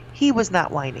good. He was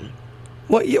not whiny.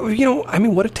 Well,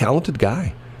 what a talented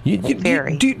guy.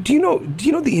 Very. Do you know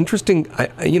the interesting?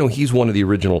 He's one of the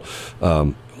original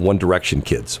One Direction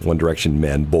kids, One Direction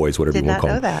men, boys, whatever you want to call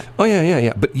them. Did not know that. Oh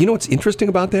yeah. But you know what's interesting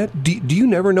about that? Do you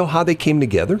never know how they came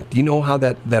together? Do you know how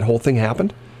that whole thing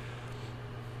happened?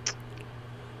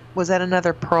 Was that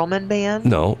another Perlman band?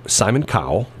 No, Simon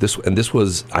Cowell. This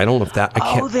was, I don't know if that, I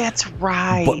can't. Oh, that's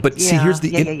right. But see, here's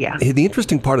the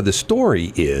interesting part of the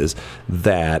story is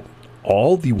that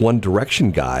all the One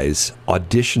Direction guys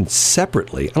auditioned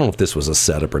separately. I don't know if this was a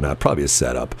setup or not. Probably a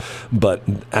setup. But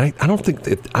I don't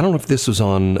know if this was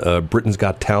on Britain's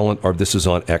Got Talent or if this was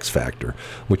on X Factor,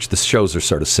 which the shows are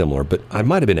sort of similar. But I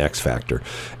might have been X Factor,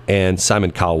 and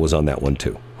Simon Cowell was on that one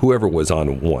too. Whoever was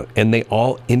on one, and they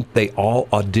all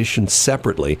auditioned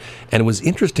separately, and it was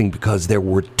interesting because there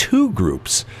were 2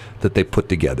 groups that they put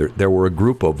together. There were a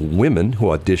group of women who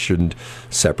auditioned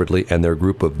separately, and there were a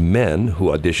group of men who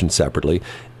auditioned separately,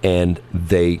 and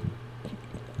they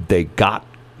got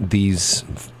these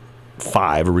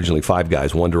 5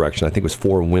 guys, One Direction. I think it was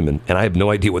 4 women, and I have no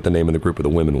idea what the name of the group of the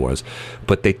women was,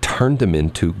 but they turned them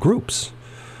into groups,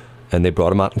 and they brought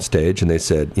them out on stage, and they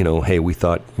said, hey, we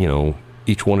thought,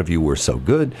 each one of you were so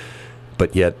good,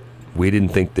 but yet we didn't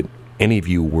think that any of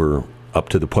you were up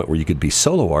to the point where you could be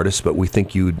solo artists, but we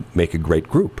think you'd make a great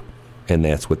group. And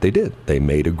that's what they did. They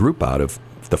made a group out of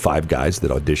the 5 guys that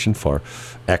auditioned for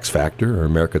X Factor or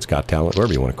America's Got Talent,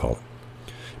 whatever you want to call it.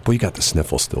 Boy, you got the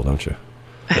sniffle still, don't you?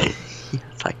 Yes,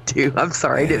 I do. I'm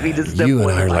sorry. I didn't mean to sniffle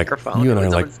in the microphone. It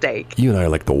was a mistake. You and I are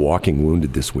like the walking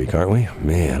wounded this week, aren't we?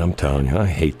 Man, I'm telling you, I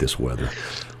hate this weather.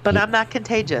 But I'm not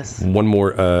contagious. One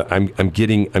more. I'm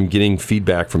getting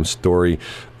feedback from Story.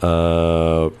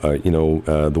 The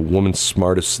woman's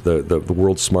smartest, the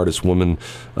world's smartest woman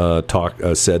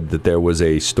said that there was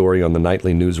a story on the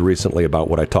nightly news recently about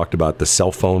what I talked about, the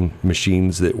cell phone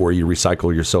machines where you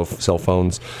recycle your cell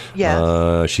phones.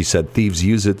 Yes. She said thieves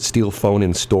use it, steal phone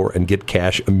in store, and get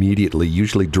cash immediately,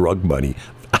 usually drug money.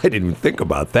 I didn't even think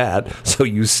about that. So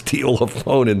you steal a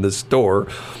phone in the store.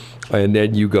 And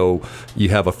then you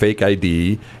have a fake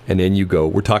ID, and then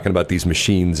we're talking about these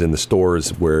machines in the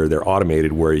stores where they're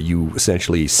automated, where you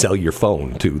essentially sell your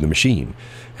phone to the machine,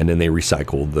 and then they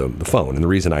recycle the phone. And the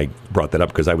reason I brought that up,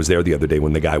 because I was there the other day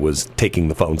when the guy was taking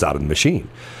the phones out of the machine.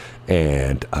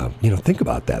 And, think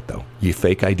about that, though. You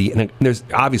fake ID, and there's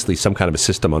obviously some kind of a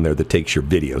system on there that takes your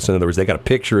video. So in other words, they got a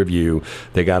picture of you,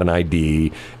 they got an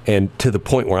ID, and to the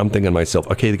point where I'm thinking to myself,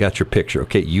 okay, they got your picture.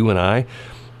 Okay, you and I...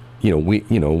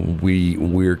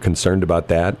 we're concerned about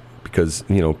that because,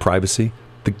 privacy.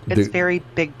 It's very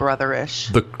Big Brother-ish.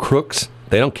 The crooks,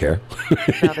 they don't care.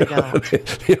 No,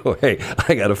 they don't. Hey,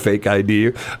 I got a fake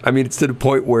ID. I mean, it's to the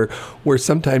point where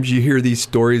sometimes you hear these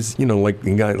stories, like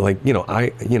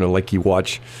you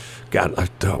watch, God,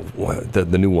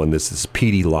 the new one, this is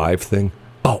PD Live thing.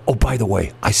 Oh, by the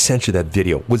way, I sent you that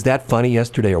video. Was that funny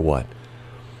yesterday or what?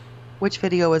 Which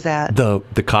video was that?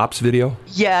 The cops video?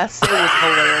 Yes, it was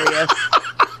hilarious.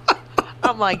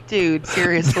 I'm like, dude,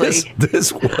 seriously,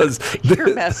 This was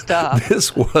you're messed up.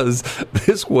 This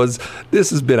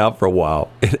has been out for a while,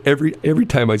 and every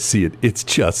time I see it, it's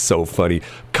just so funny.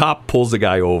 Cop pulls the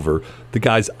guy over. The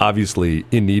guy's obviously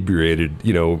inebriated,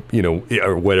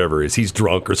 or whatever it is. He's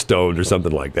drunk or stoned or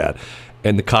something like that.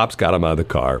 And the cops got him out of the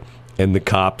car, and the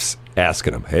cops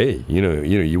asking him, "Hey,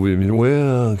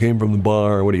 I came from the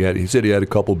bar. What do you had?" He said he had a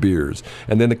couple beers,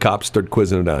 and then the cops start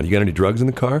quizzing him down. "You got any drugs in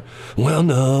the car?" "Well,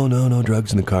 no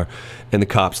drugs in the car." And the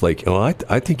cop's like, "Oh,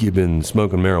 I think you've been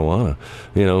smoking marijuana."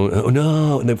 "Oh,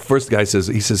 no." And the first guy says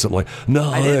something like, "No,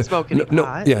 I didn't smoke any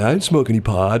pot." Yeah, I didn't smoke any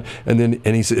pot. And then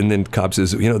the cop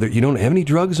says, "You don't have any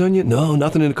drugs on you?" "No,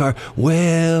 nothing in the car."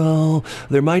 "Well,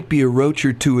 there might be a roach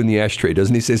or two in the ashtray."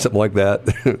 Doesn't he say something like that?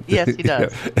 Yes, he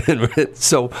does. And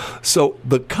so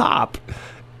the cop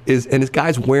and this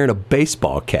guy's wearing a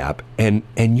baseball cap, and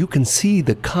you can see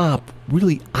the cop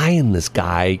really eyeing this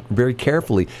guy very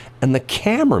carefully, and the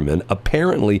cameraman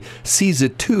apparently sees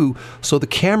it too. So the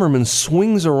cameraman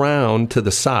swings around to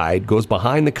the side, goes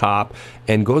behind the cop,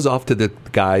 and goes off to the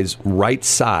guy's right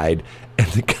side, and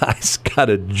the guy's got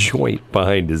a joint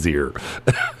behind his ear.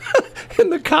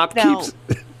 And the cop keeps...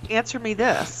 Answer me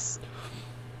this.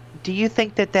 Do you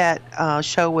think that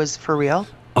show was for real?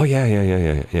 Oh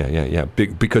yeah.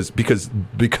 Because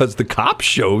the cop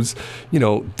shows,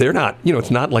 they're not, it's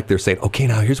not like they're saying, "Okay,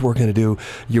 now here's what we're gonna do.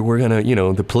 We're gonna,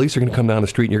 the police are gonna come down the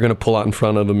street and you're gonna pull out in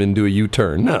front of them and do a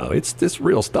U-turn." No, it's this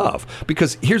real stuff.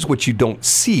 Because here's what you don't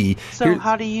see. So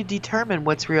how do you determine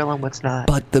what's real and what's not?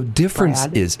 But the difference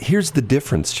is, here's the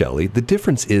difference, Shelley. The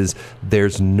difference is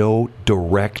there's no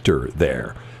director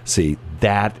there. See,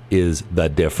 that is the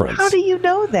difference. How do you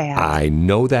know that? I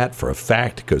know that for a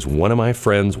fact because one of my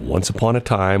friends, once upon a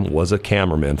time, was a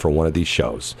cameraman for one of these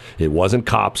shows. It wasn't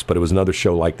Cops, but it was another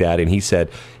show like that. And he said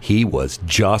he was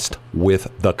just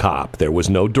with the cop. There was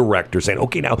no director saying,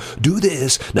 "Okay, now do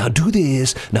this, now do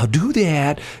this, now do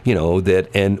that."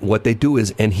 And what they do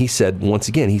is, and he said, once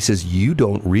again, he says, "You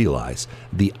don't realize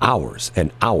the hours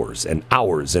and hours and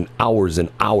hours and hours and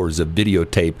hours of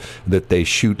videotape that they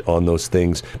shoot on those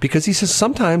things." Because he says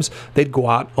sometimes they'd go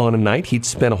out on a night, he'd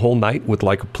spend a whole night with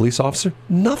like a police officer,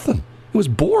 nothing. It was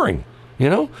boring.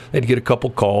 They'd get a couple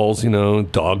calls,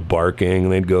 dog barking,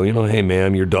 and they'd go, "Hey,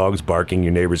 ma'am, your dog's barking,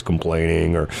 your neighbor's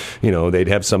complaining," or, they'd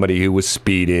have somebody who was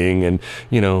speeding and,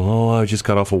 "Oh, I just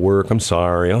got off of work, I'm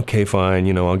sorry, okay,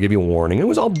 fine, I'll give you a warning." It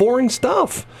was all boring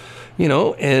stuff.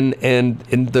 And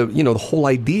the whole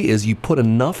idea is you put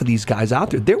enough of these guys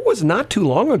out there. There was not too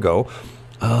long ago,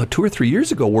 2 or 3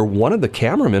 years ago, where one of the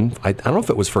cameramen, I don't know if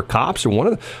it was for Cops or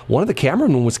one of the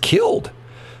cameramen was killed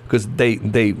because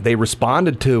they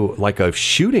responded to like a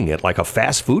shooting at like a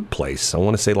fast food place. I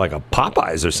want to say like a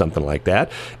Popeyes or something like that.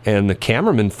 And the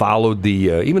cameraman followed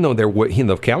even though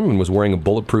the cameraman was wearing a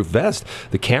bulletproof vest,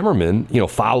 the cameraman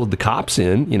followed the cops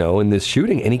in this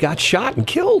shooting, and he got shot and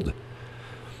killed.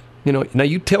 Now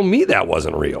you tell me that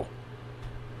wasn't real.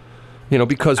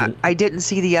 Because I didn't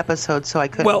see the episode, so I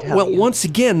couldn't tell you. Well, once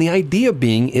again, the idea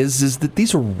being is that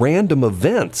these are random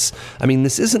events. I mean,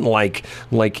 this isn't like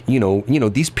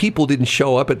these people didn't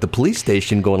show up at the police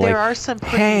station going there are some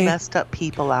pretty messed up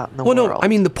people out in the world. No, I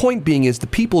mean, the point being is the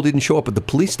people didn't show up at the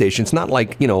police station. It's not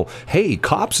like, "Hey,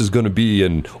 Cops is going to be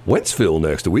in Wentzville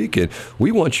next week, and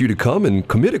we want you to come and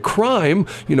commit a crime,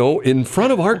 in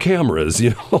front of our cameras."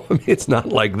 I mean, it's not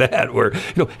like that where,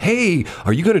 "Hey,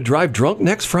 are you going to drive drunk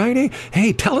next Friday?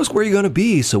 Hey, tell us where you're going to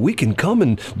be so we can come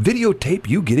and videotape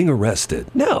you getting arrested."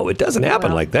 No, it doesn't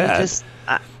happen like that.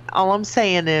 All I'm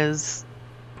saying is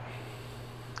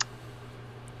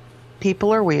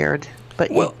people are weird,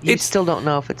 but you still don't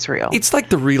know if it's real. It's like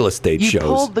the real estate shows. You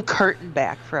pulled the curtain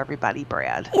back for everybody,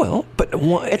 Brad. Well, but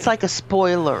it's like a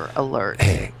spoiler alert.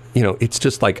 Hey. It's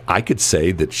just like I could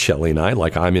say that Shelley and I,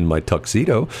 like I'm in my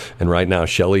tuxedo, and right now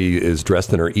Shelley is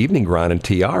dressed in her evening gown and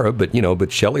tiara, but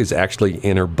Shelley's actually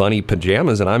in her bunny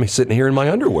pajamas, and I'm sitting here in my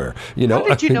underwear. How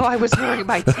did you know I was wearing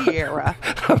my tiara?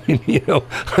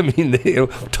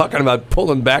 Talking about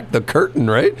pulling back the curtain,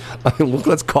 right?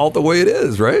 Let's call it the way it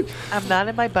is, right? I'm not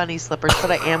in my bunny slippers,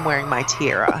 but I am wearing my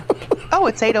tiara. Oh,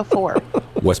 it's 8:04.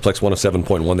 Westplex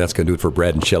 107.1, that's going to do it for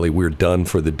Brad and Shelley. We're done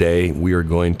for the day. We are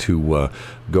going to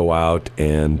go out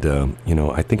and,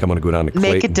 I think I'm going to go down to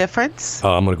Clayton. Make a difference?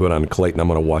 I'm going to go down to Clayton. I'm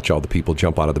going to watch all the people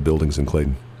jump out of the buildings in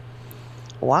Clayton.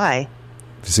 Why?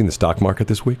 Have you seen the stock market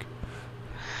this week?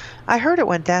 I heard it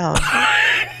went down.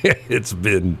 It's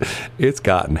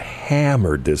gotten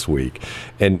hammered this week.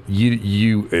 And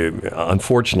you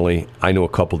unfortunately, I know a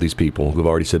couple of these people who've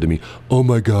already said to me, "Oh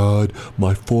my God,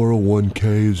 my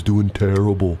 401k is doing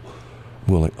terrible."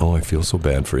 We're like, "Oh, I feel so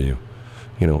bad for you."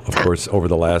 Of course, over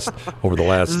the last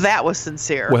That was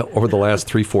sincere. well, over the last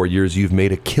 3-4 years, you've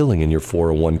made a killing in your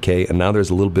 401k, and now there's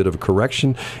a little bit of a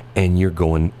correction, and you're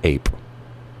going ape.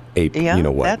 Yeah, you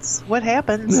know what? That's what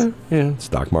happens. Yeah,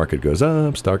 stock market goes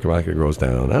up, stock market goes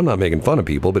down. I'm not making fun of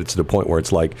people, but it's to the point where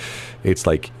it's like,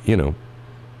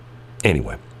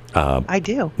 anyway. I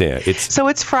do. Yeah, So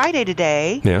it's Friday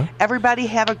today. Yeah. Everybody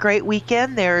have a great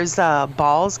weekend. There's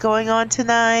balls going on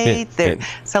tonight. Yeah.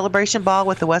 Celebration ball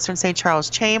with the Western St. Charles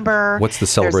Chamber. What's the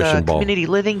celebration There's a ball? Community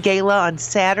Living Gala on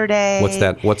Saturday. What's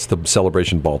that? What's the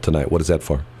celebration ball tonight? What is that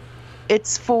for?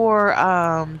 It's for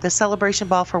the celebration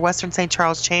ball for Western St.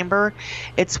 Charles Chamber.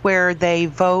 It's where they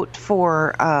vote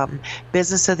for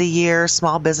Business of the Year,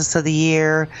 Small Business of the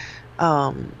Year,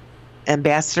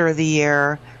 Ambassador of the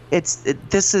Year.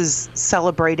 This is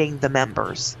celebrating the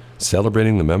members.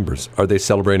 Celebrating the members. Are they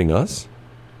celebrating us?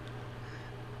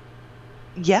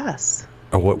 Yes,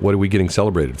 Or what are we getting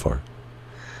celebrated for?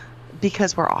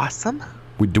 because we're awesome.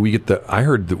 Do we get the? I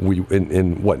heard that we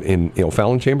in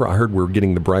Fallon Chamber. I heard we're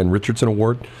getting the Brian Richardson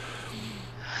Award.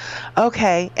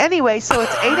 Okay. Anyway, so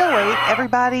it's 8:08.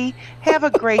 Everybody have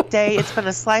a great day. It's been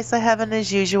a slice of heaven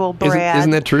as usual, Brad. Isn't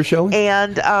that true, Shelley?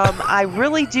 And I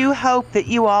really do hope that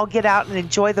you all get out and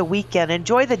enjoy the weekend.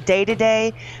 Enjoy the day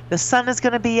today. The sun is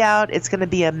going to be out. It's going to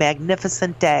be a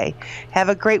magnificent day. Have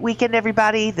a great weekend,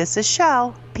 everybody. This is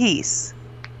Shell. Peace.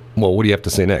 Well, what do you have to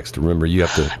say next? Remember, you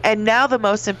have to. And now the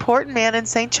most important man in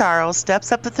St. Charles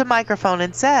steps up to the microphone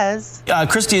and says,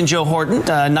 Christy and Joe Horton,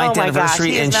 9th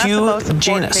anniversary, he is and not the Hugh most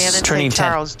important man Janus, in turning St. 10.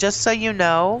 Charles. Just so you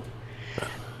know,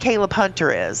 Caleb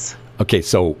Hunter is. Okay,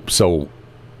 so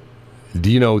do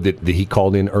you know that he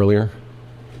called in earlier?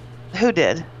 Who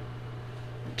did?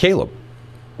 Caleb.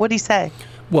 What'd he say?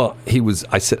 Well,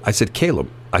 I said, Caleb,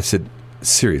 I said,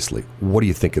 seriously, what do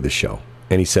you think of the show?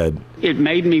 And he said, it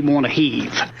made me want to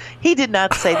heave. He did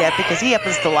not say that because he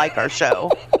happens to like our show.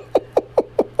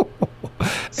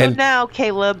 So now,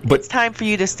 Caleb, it's time for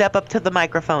you to step up to the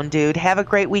microphone, dude. Have a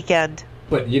great weekend.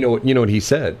 But you know what he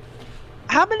said?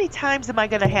 How many times am I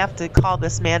going to have to call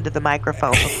this man to the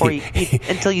microphone before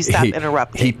until you stop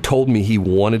interrupting? He told me he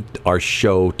wanted our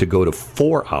show to go to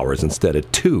 4 hours instead of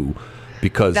 2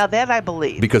 because now that I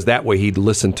believe. Because that way he'd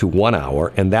listen to 1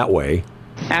 hour, and that way.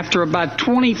 After about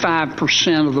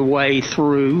 25% of the way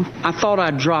through, I thought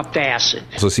I'd dropped acid.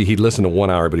 So see, he'd listen to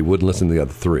 1 hour, but he wouldn't listen to the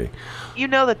other 3. You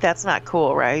know that's not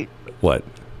cool, right? What?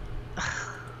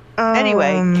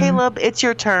 Anyway, Caleb, it's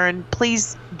your turn.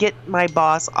 Please get my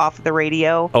boss off the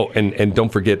radio. Oh, and don't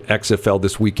forget XFL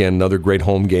this weekend, another great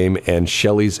home game, and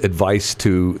Shelley's advice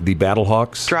to the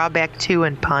Battlehawks. Draw back 2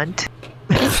 and punt.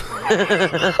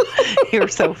 You're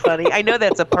so funny. I know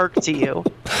that's a perk to you.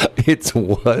 It's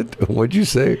what? What'd you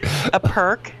say? A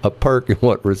perk? A perk in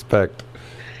what respect?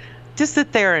 Just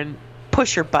sit there and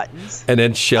push your buttons. And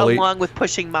then Shelley, along with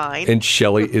pushing mine. And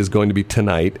Shelley is going to be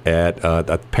tonight at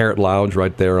Parrot Lounge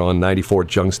right there on 94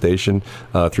 Junk Station,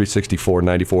 364,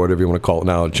 94, whatever you want to call it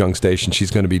now, Junk Station.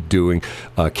 She's going to be doing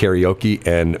karaoke.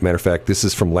 And matter of fact, this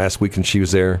is from last week and she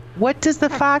was there. What does the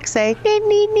fox say?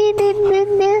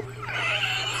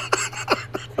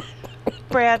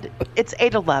 Brad, it's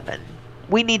 8:11.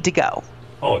 We need to go.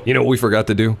 Oh, you know what we forgot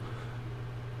to do?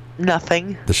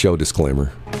 Nothing. The show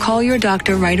disclaimer. Call your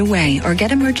doctor right away or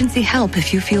get emergency help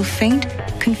if you feel faint,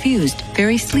 confused,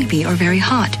 very sleepy or very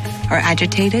hot, or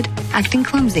agitated, acting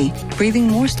clumsy, breathing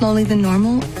more slowly than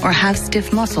normal, or have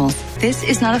stiff muscles. This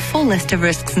is not a full list of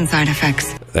risks and side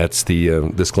effects. That's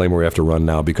the disclaimer we have to run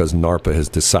now because NARPA has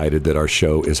decided that our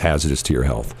show is hazardous to your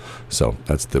health. So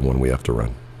that's the one we have to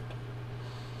run.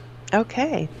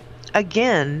 Okay.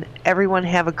 Again, everyone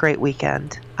have a great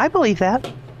weekend. I believe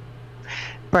that.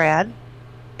 Brad,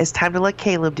 it's time to let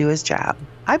Caleb do his job.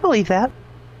 I believe that.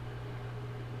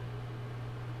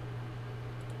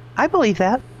 I believe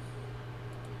that.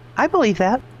 I believe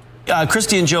that.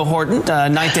 Christy and Joe Horton,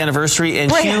 9th anniversary,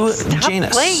 and Brad, Hugh stop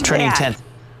Janus, playing turning that. 10.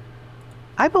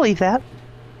 I believe that.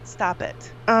 Stop it.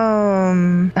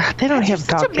 They don't have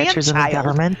dog catchers in the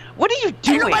government. What are you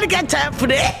doing? Ain't nobody got time for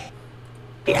that.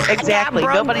 Exactly.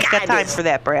 Nobody's got time for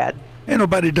that, Brad. Ain't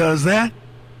nobody does that.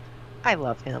 I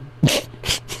love him.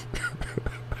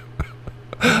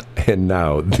 And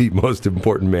now, the most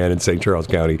important man in St. Charles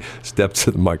County steps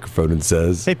to the microphone and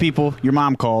says, Hey people, your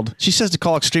mom called. She says to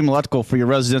call Extreme Electrical for your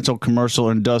residential, commercial,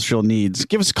 and industrial needs.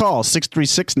 Give us a call,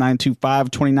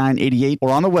 636-925-2988, or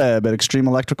on the web at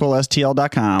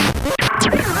extremeelectricalstl.com.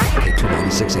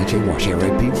 296 HA Wash,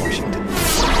 RAP, Washington.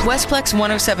 Westplex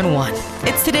 1071.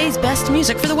 It's today's best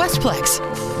music for the Westplex.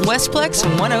 Westplex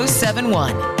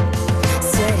 1071.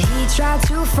 Said he tried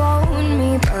to phone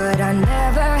me, but I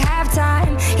never have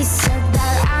time. He said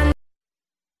that I